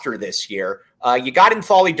roster this year. You got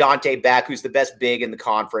N'Faly Dante back, who's the best big in the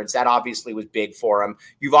conference. That obviously was big for him.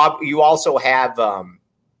 You're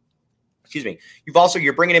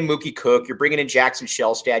bringing in Mookie Cook. You're bringing in Jackson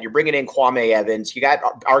Shellstad. You're bringing in Kwame Evans. You got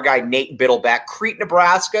our guy Nate Biddle back. Crete,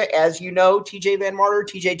 Nebraska, as you know, TJ Van Martyr,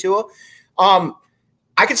 TJ Tua.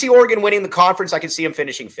 I could see Oregon winning the conference. I could see him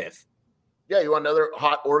finishing 5th. Yeah, you want another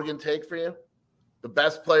hot Oregon take for you? The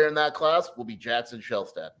best player in that class will be Jackson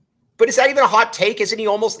Shellstad. But is that even a hot take? Isn't he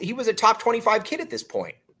he was a top 25 kid at this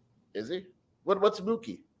point. Is he? What's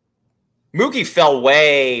Mookie? Mookie fell.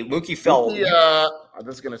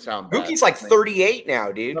 This is going to sound bad. Mookie's like 38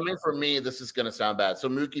 now, dude. I mean, for me, this is going to sound bad. So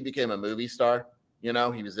Mookie became a movie star. He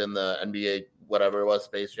was in the NBA, whatever it was,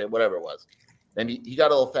 Space Jam, whatever it was. And he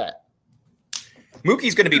got a little fat.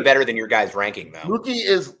 Mookie's going to be better than your guys' ranking, though. Mookie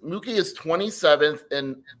is 27th,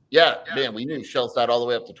 and we knew Shellstad all the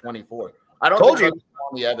way up to 24. I don't think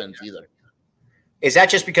Kwame Evans either. Is that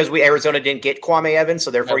just because Arizona didn't get Kwame Evans, so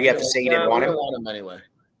therefore you have to say you didn't want him? We don't want him anyway.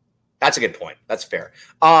 That's a good point. That's fair.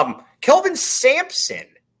 Kelvin Sampson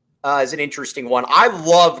is an interesting one. I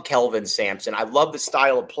love Kelvin Sampson. I love the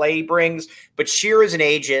style of play he brings, but Sheer is an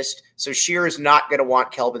ageist, so Sheer is not going to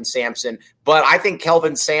want Kelvin Sampson. But I think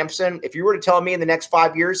Kelvin Sampson, if you were to tell me in the next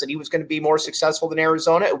 5 years that he was going to be more successful than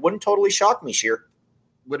Arizona, it wouldn't totally shock me, Sheer.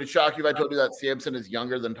 Would it shock you if I told you that Sampson is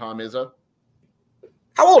younger than Tom Izzo?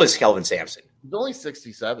 How old is Kelvin Sampson? He's only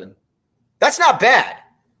 67. That's not bad.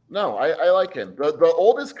 No, I like him. The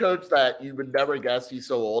oldest coach that you would never guess he's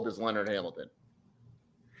so old is Leonard Hamilton.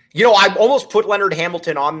 I almost put Leonard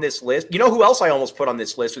Hamilton on this list. You know who else I almost put on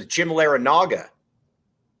this list was Jim Larranaga.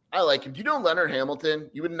 I like him. Do you know Leonard Hamilton?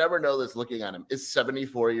 You would never know this looking at him. Is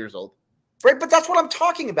 74 years old. Right, but that's what I'm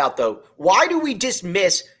talking about, though. Why do we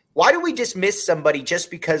dismiss somebody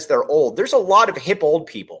just because they're old? There's a lot of hip old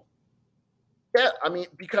people. Yeah, I mean,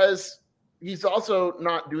 because he's also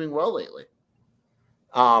not doing well lately.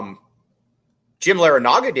 Jim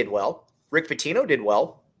Larranaga did well. Rick Pitino did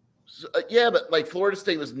well. So, but like Florida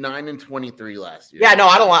State was 9-23 last year. Yeah, no,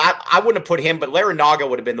 I wouldn't have put him, but Larranaga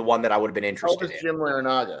would have been the one that I would have been interested in. How old is Jim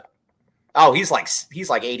Larranaga? Oh, he's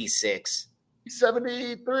like 86. He's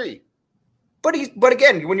 73. But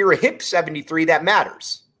again, when you're a hip 73, that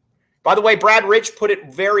matters. By the way, Brad Rich put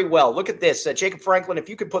it very well. Look at this. Jacob Franklin, if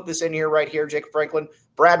you could put this in here right here, Jacob Franklin.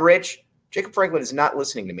 Brad Rich. Jacob Franklin is not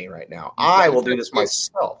listening to me right now. I will do this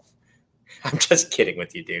myself. I'm just kidding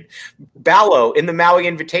with you, dude. Ballo in the Maui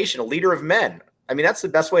Invitational, leader of men. I mean, that's the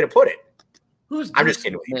best way to put it. I'm just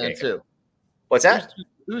kidding with you, man, too. What's that?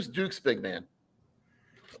 Who's Duke's big man?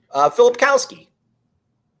 Philip Kowski.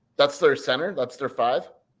 That's their center? That's their 5?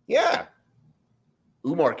 Yeah.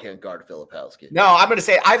 Umar can't guard Filipowski. No, I'm going to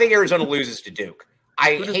say I think Arizona loses to Duke.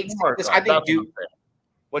 I hate this. I think Duke.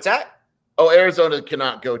 What's that? Oh, Arizona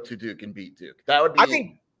cannot go to Duke and beat Duke. That would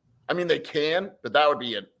be. I mean, they can, but that would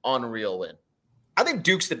be an unreal win. I think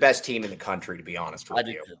Duke's the best team in the country, to be honest with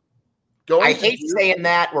you. I hate saying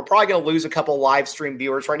that. We're probably going to lose a couple live stream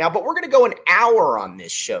viewers right now, but we're going to go an hour on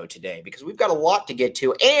this show today because we've got a lot to get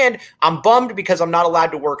to. And I'm bummed because I'm not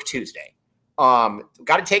allowed to work Tuesday. Got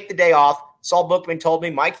to take the day off. Saul Bookman told me,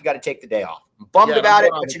 Mike, you got to take the day off. I'm bummed about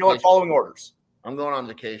it, but you know what? Following orders. I'm going on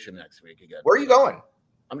vacation next week again. Where are you going?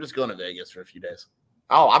 I'm just going to Vegas for a few days.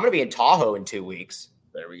 Oh, I'm going to be in Tahoe in 2 weeks.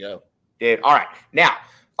 There we go. Dude, all right. Now,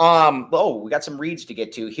 we got some reads to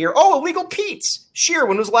get to here. Oh, Illegal Pete's. Sheer,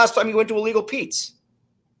 when was the last time you went to Illegal Pete's?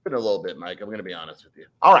 Been a little bit, Mike. I'm going to be honest with you.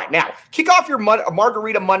 All right. Now, kick off your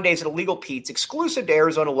Margarita Mondays at Illegal Pete's, exclusive to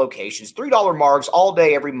Arizona locations. $3 margs all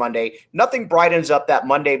day, every Monday. Nothing brightens up that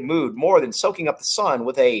Monday mood more than soaking up the sun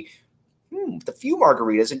with a few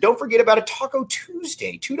margaritas. And don't forget about a Taco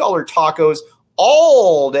Tuesday. $2 tacos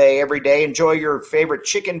all day, every day. Enjoy your favorite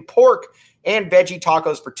chicken, pork, and veggie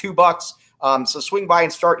tacos for $2. So swing by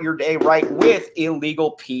and start your day right with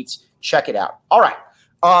Illegal Pete's. Check it out. All right.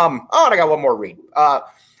 And I got one more read.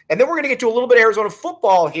 And then we're going to get to a little bit of Arizona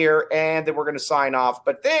football here, and then we're going to sign off.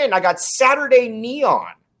 But then I got Saturday Neon.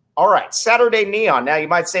 All right, Saturday Neon. Now you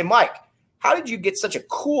might say, Mike, how did you get such a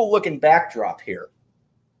cool-looking backdrop here?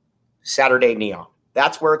 Saturday Neon.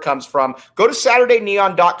 That's where it comes from. Go to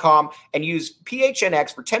SaturdayNeon.com and use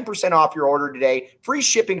PHNX for 10% off your order today. Free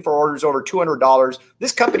shipping for orders over $200.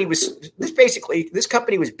 This company was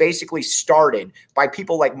basically started by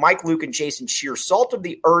people like Mike Luke and Jason Shear, salt of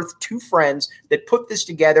the earth, two friends that put this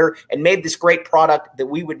together and made this great product that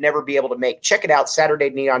we would never be able to make. Check it out,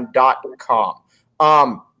 SaturdayNeon.com.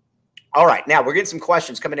 All right, now we're getting some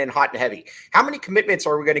questions coming in hot and heavy. How many commitments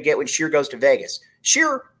are we going to get when Shear goes to Vegas?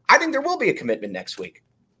 Shear, I think there will be a commitment next week.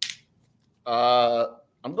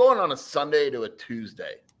 I'm going on a Sunday to a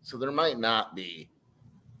Tuesday, so there might not be.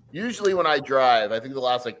 Usually when I drive, I think the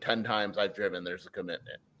last 10 times I've driven, there's a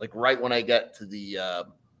commitment. Like right when I get to the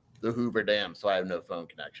Hoover Dam, so I have no phone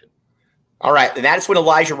connection. All right, and that's when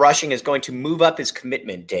Elijah Rushing is going to move up his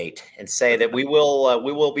commitment date and say that we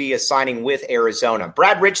will be signing with Arizona.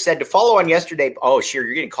 Brad Rich said to follow on yesterday. Oh, Shear,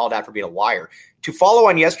 you're getting called out for being a liar. To follow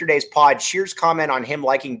on yesterday's pod, Shear's comment on him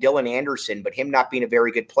liking Dylan Anderson, but him not being a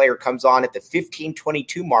very good player, comes on at the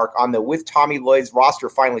 15:22 mark on the With Tommy Lloyd's roster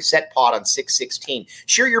finally set pod on 6:16.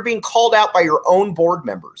 Shear, you're being called out by your own board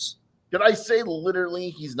members. Did I say literally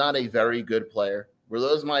he's not a very good player? Were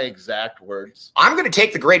those my exact words? I'm going to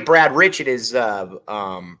take the great Brad Rich. It is got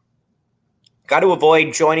to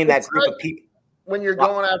avoid joining that group of people. When you're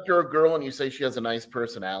going after a girl and you say she has a nice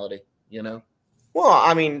personality, you know? Well,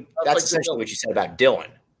 I mean, that's essentially what you said about Dylan.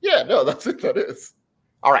 Yeah, no, that's what that is.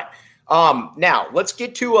 All right. Now let's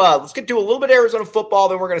get to a little bit of Arizona football.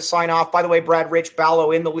 Then we're going to sign off. By the way, Brad Rich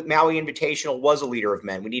Ballo in the Maui Invitational was a leader of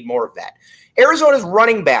men. We need more of that. Arizona's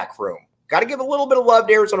running back room. Got to give a little bit of love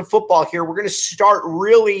to Arizona football here. We're going to start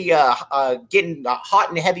really getting hot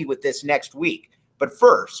and heavy with this next week. But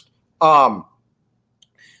first,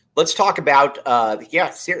 let's talk about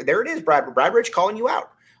there it is, Brad Rich calling you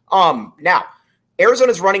out. Now,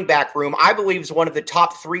 Arizona's running back room, I believe, is one of the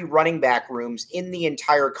top 3 running back rooms in the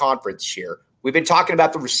entire conference here. We've been talking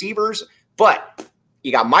about the receivers, but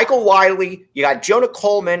you got Michael Wiley, you got Jonah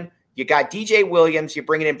Coleman, you got DJ Williams, you're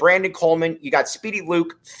bringing in Brandon Coleman, you got Speedy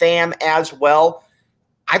Luke, Pham as well.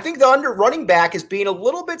 I think the under running back is being a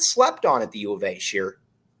little bit slept on at the U of A, Shear.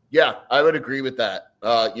 Yeah, I would agree with that.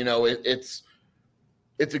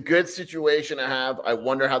 It's a good situation to have. I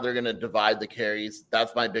wonder how they're going to divide the carries.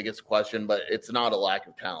 That's my biggest question, but it's not a lack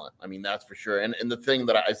of talent. I mean, that's for sure. And the thing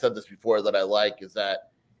that I said this before that I like is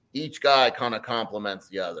that each guy kind of complements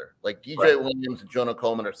the other. Like DJ Williams and Jonah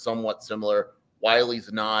Coleman are somewhat similar.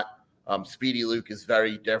 Wiley's not. Speedy Luke is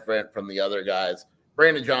very different from the other guys.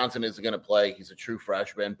 Brandon Johnson isn't going to play. He's a true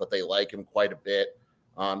freshman, but they like him quite a bit.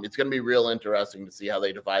 It's going to be real interesting to see how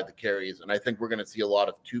they divide the carries. And I think we're going to see a lot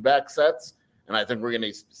of 2-back sets. And I think we're going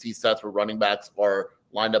to see sets where running backs are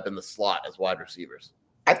lined up in the slot as wide receivers.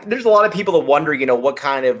 There's a lot of people that wonder, what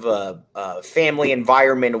kind of family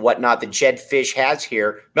environment and whatnot that Jed Fish has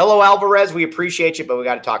here. Melo Alvarez, we appreciate you, but we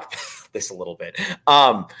got to talk about this a little bit.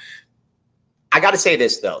 I got to say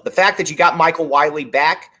this, though. The fact that you got Michael Wiley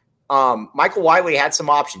back, Michael Wiley had some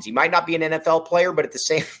options. He might not be an NFL player, but at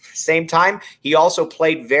the same time, he also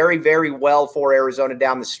played very, very well for Arizona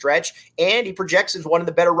down the stretch, and he projects as one of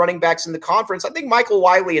the better running backs in the conference. I think Michael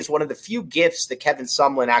Wiley is one of the few gifts that Kevin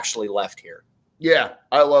Sumlin actually left here. Yeah,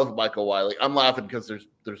 I love Michael Wiley. I'm laughing because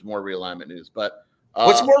there's more realignment news. But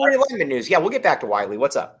what's more realignment news? Yeah, we'll get back to Wiley.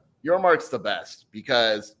 What's up? Your mark's the best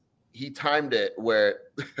because he timed it where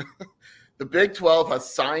The Big 12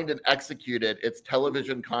 has signed and executed its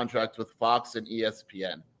television contracts with Fox and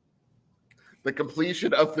ESPN. The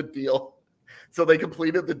completion of the deal. So they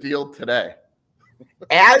completed the deal today.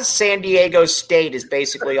 As San Diego State is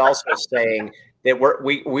basically also saying that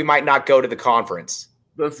we might not go to the conference.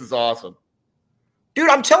 This is awesome. Dude,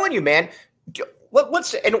 I'm telling you, man.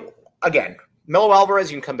 Let's, and again, Melo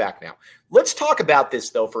Alvarez, you can come back now. Let's talk about this,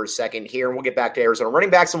 though, for a second here, and we'll get back to Arizona running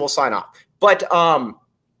backs, and we'll sign off. But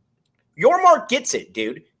Yormark gets it,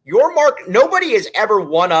 dude. Yormark, nobody has ever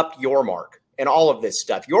one-up Yormark and all of this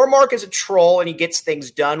stuff. Yormark is a troll, and he gets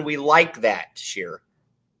things done. We like that, Sheer.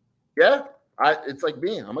 Yeah, it's like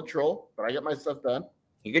me. I'm a troll, but I get my stuff done.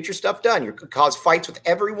 You get your stuff done. You cause fights with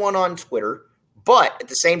everyone on Twitter, but at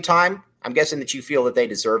the same time, I'm guessing that you feel that they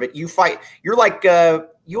deserve it. You fight. You're like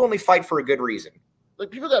you only fight for a good reason.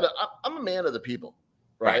 Like people I'm a man of the people,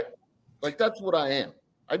 right? Like that's what I am.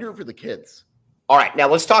 I do it for the kids. All right, now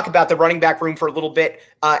let's talk about the running back room for a little bit.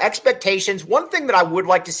 Expectations. One thing that I would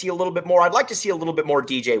like to see a little bit more. I'd like to see a little bit more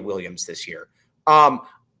DJ Williams this year. I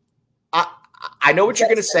know what you're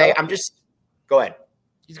going to say. Go ahead.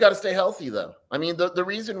 He's got to stay healthy, though. I mean, the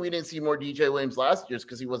reason we didn't see more DJ Williams last year is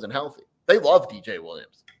because he wasn't healthy. They love DJ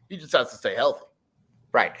Williams. He just has to stay healthy.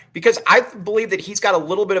 Right. Because I believe that he's got a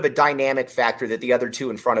little bit of a dynamic factor that the other two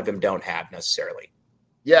in front of him don't have necessarily.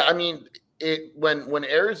 Yeah, I mean, when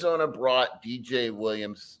Arizona brought DJ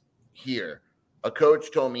Williams here, a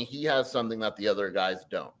coach told me he has something that the other guys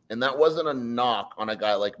don't. And that wasn't a knock on a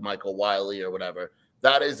guy like Michael Wiley or whatever.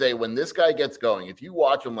 That is when this guy gets going, if you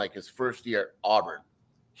watch him like his first year at Auburn,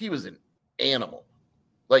 he was an animal.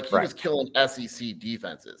 Like he was killing SEC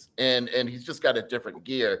defenses, and he's just got a different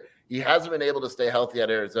gear. He hasn't been able to stay healthy at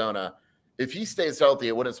Arizona. If he stays healthy,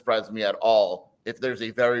 it wouldn't surprise me at all if there's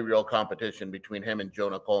a very real competition between him and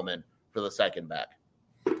Jonah Coleman for the second back.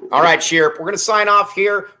 All right, Sheer, we're going to sign off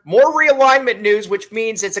here. More realignment news, which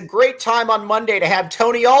means it's a great time on Monday to have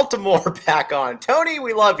Tony Altimore back on. Tony,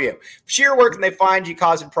 we love you. Sheer, where can they find you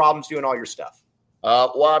causing problems doing all your stuff?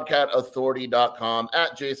 WildcatAuthority.com,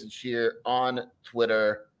 at Jason Sheer on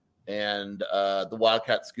Twitter, and the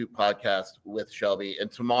Wildcat Scoop podcast with Shelby.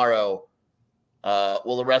 And tomorrow,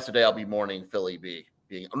 the rest of the day I'll be mourning Philly B.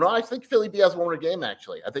 I think Philly B has one more game,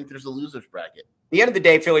 actually. I think there's a loser's bracket. At the end of the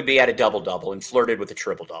day, Philly B had a double-double and flirted with a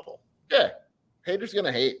triple-double. Yeah. Haters going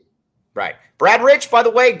to hate. Right. Brad Rich, by the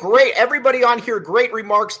way, great. Everybody on here, great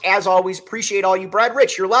remarks. As always, appreciate all you. Brad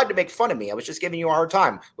Rich, you're allowed to make fun of me. I was just giving you a hard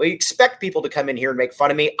time. Well, you expect people to come in here and make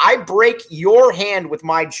fun of me. I break your hand with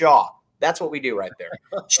my jaw. That's what we do right there.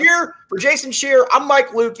 Cheer for Jason Sheer. I'm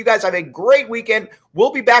Mike Luke. You guys have a great weekend.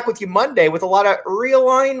 We'll be back with you Monday with a lot of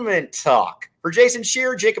realignment talk. For Jason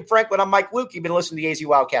Sheer, Jacob Franklin, I'm Mike Luke. You've been listening to the AZ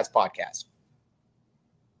Wildcats podcast.